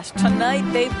last. Tonight,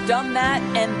 they've done that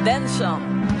and then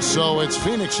some. So it's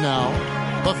Phoenix now.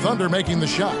 The Thunder making the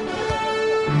shot.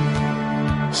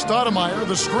 Stoudemire,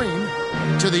 the screen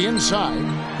to the inside.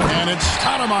 And it's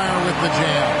Stoudemire with the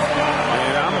jam.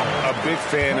 And I'm a big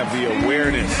fan of the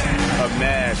awareness of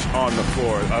Nash on the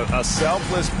floor. A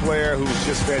selfless player who's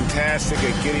just fantastic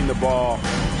at getting the ball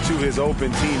to his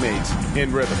open teammates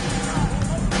in rhythm.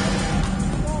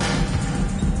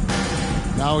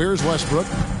 Now here's Westbrook.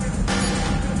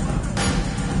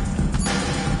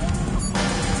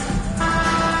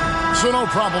 So no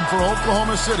problem for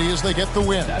Oklahoma City as they get the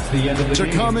win.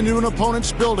 To come into an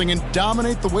opponent's building and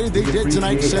dominate the way they did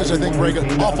tonight says, I think, Greg,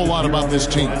 an awful lot about this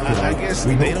team. I guess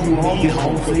they don't need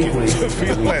home cooking to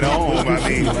feel at home. I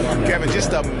mean, Kevin,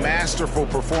 just a masterful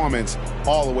performance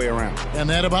all the way around. And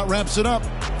that about wraps it up.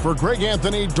 For Greg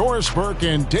Anthony, Doris Burke,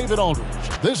 and David Aldridge,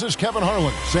 this is Kevin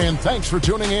Harlan saying thanks for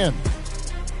tuning in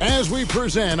as we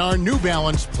present our New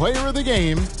Balance Player of the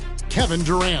Game, Kevin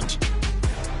Durant.